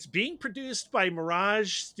it's being produced by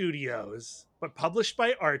Mirage Studios, but published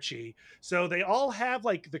by Archie. So they all have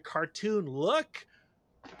like the cartoon look,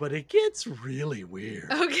 but it gets really weird.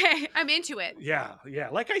 Okay, I'm into it. Yeah.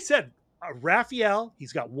 Like I said, Raphael,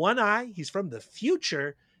 he's got one eye. He's from the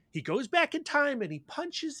future. He goes back in time and he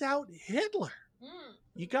punches out Hitler.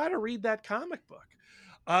 You got to read that comic book.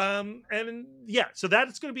 And yeah, so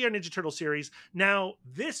that's going to be our Ninja Turtle series. Now,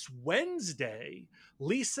 this Wednesday,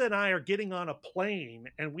 Lisa and I are getting on a plane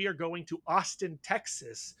and we are going to Austin,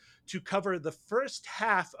 Texas to cover the first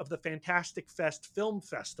half of the Fantastic Fest Film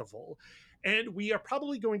Festival. And we are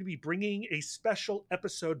probably going to be bringing a special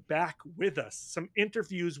episode back with us, some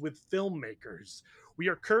interviews with filmmakers. We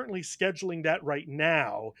are currently scheduling that right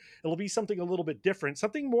now. It'll be something a little bit different,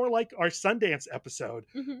 something more like our Sundance episode,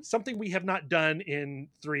 something we have not done in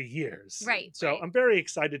 3 years. Right. So I'm very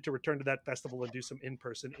excited to return to that festival and do some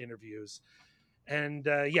in-person interviews. And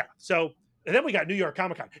and then we got New York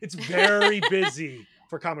Comic Con. It's very busy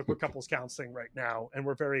for Comic Book Couples Counseling right now, and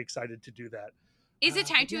we're very excited to do that. Is it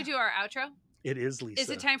time to do our outro? It is, Lisa. Is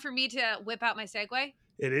it time for me to whip out my segue?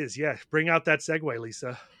 It is, yeah. Bring out that segue,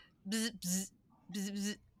 Lisa. Bzz, bzz, bzz,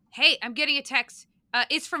 bzz. Hey, I'm getting a text.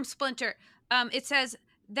 It's from Splinter. It says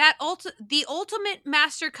that the ultimate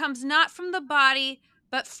master comes not from the body,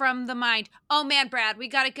 but from the mind. Oh man, Brad, we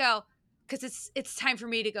gotta go because it's time for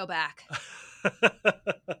me to go back.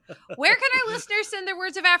 Where can our listeners send their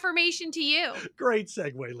words of affirmation to you? Great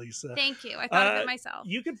segue, Lisa. Thank you. I thought of it myself.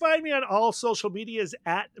 You can find me on all social medias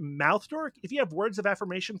at Mouthdork. If you have words of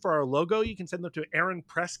affirmation for our logo, you can send them to Aaron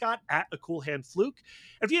Prescott at A Cool Hand Fluke.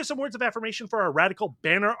 If you have some words of affirmation for our radical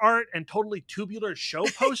banner art and totally tubular show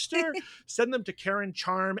poster, send them to Karen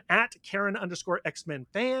Charm at Karen_X-Men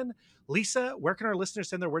fan. Lisa, where can our listeners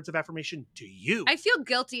send their words of affirmation to you? I feel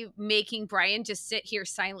guilty making Brian just sit here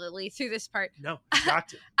silently through this part. No, you got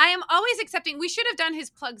to. I am always accepting. We should have done his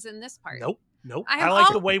plugs in this part. Nope. I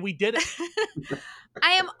like the way we did it.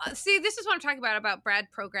 See, this is what I'm talking about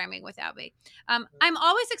Brad programming without me. I'm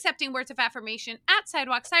always accepting words of affirmation at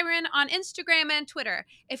Sidewalk Siren on Instagram and Twitter.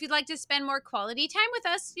 If you'd like to spend more quality time with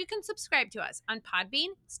us, you can subscribe to us on Podbean,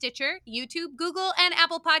 Stitcher, YouTube, Google, and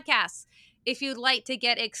Apple Podcasts. If you'd like to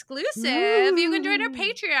get exclusive, you can join our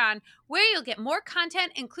Patreon, where you'll get more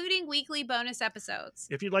content, including weekly bonus episodes.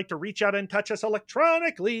 If you'd like to reach out and touch us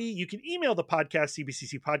electronically, you can email the podcast,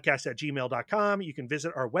 cbccpodcast@gmail.com. You can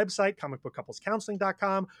visit our website,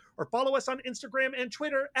 comicbookcouplescounseling.com, or follow us on Instagram and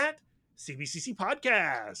Twitter at CBCC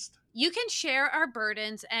Podcast. You can share our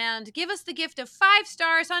burdens and give us the gift of 5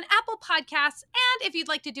 stars on Apple Podcasts. And if you'd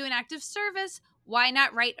like to do an act of service, why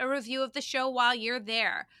not write a review of the show while you're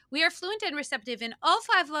there? We are fluent and receptive in all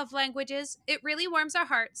 5 love languages. It really warms our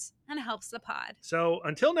hearts and helps the pod. So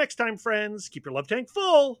until next time, friends, keep your love tank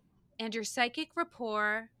full. And your psychic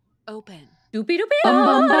rapport open. Doopy doopy.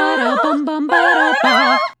 Bum bum ba bum bum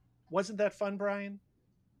ba. Wasn't that fun, Brian?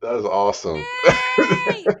 That was awesome.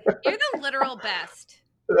 Yay! You're the literal best.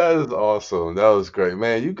 That is awesome. That was great,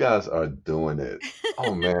 man. You guys are doing it.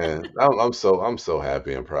 Oh man, I'm so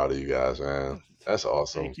happy and proud of you guys, man. That's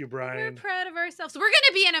awesome. Thank you, We're Brian. proud of ourselves. We're going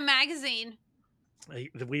to be in a magazine.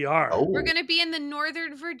 We are. Oh. We're going to be in the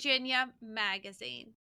Northern Virginia magazine.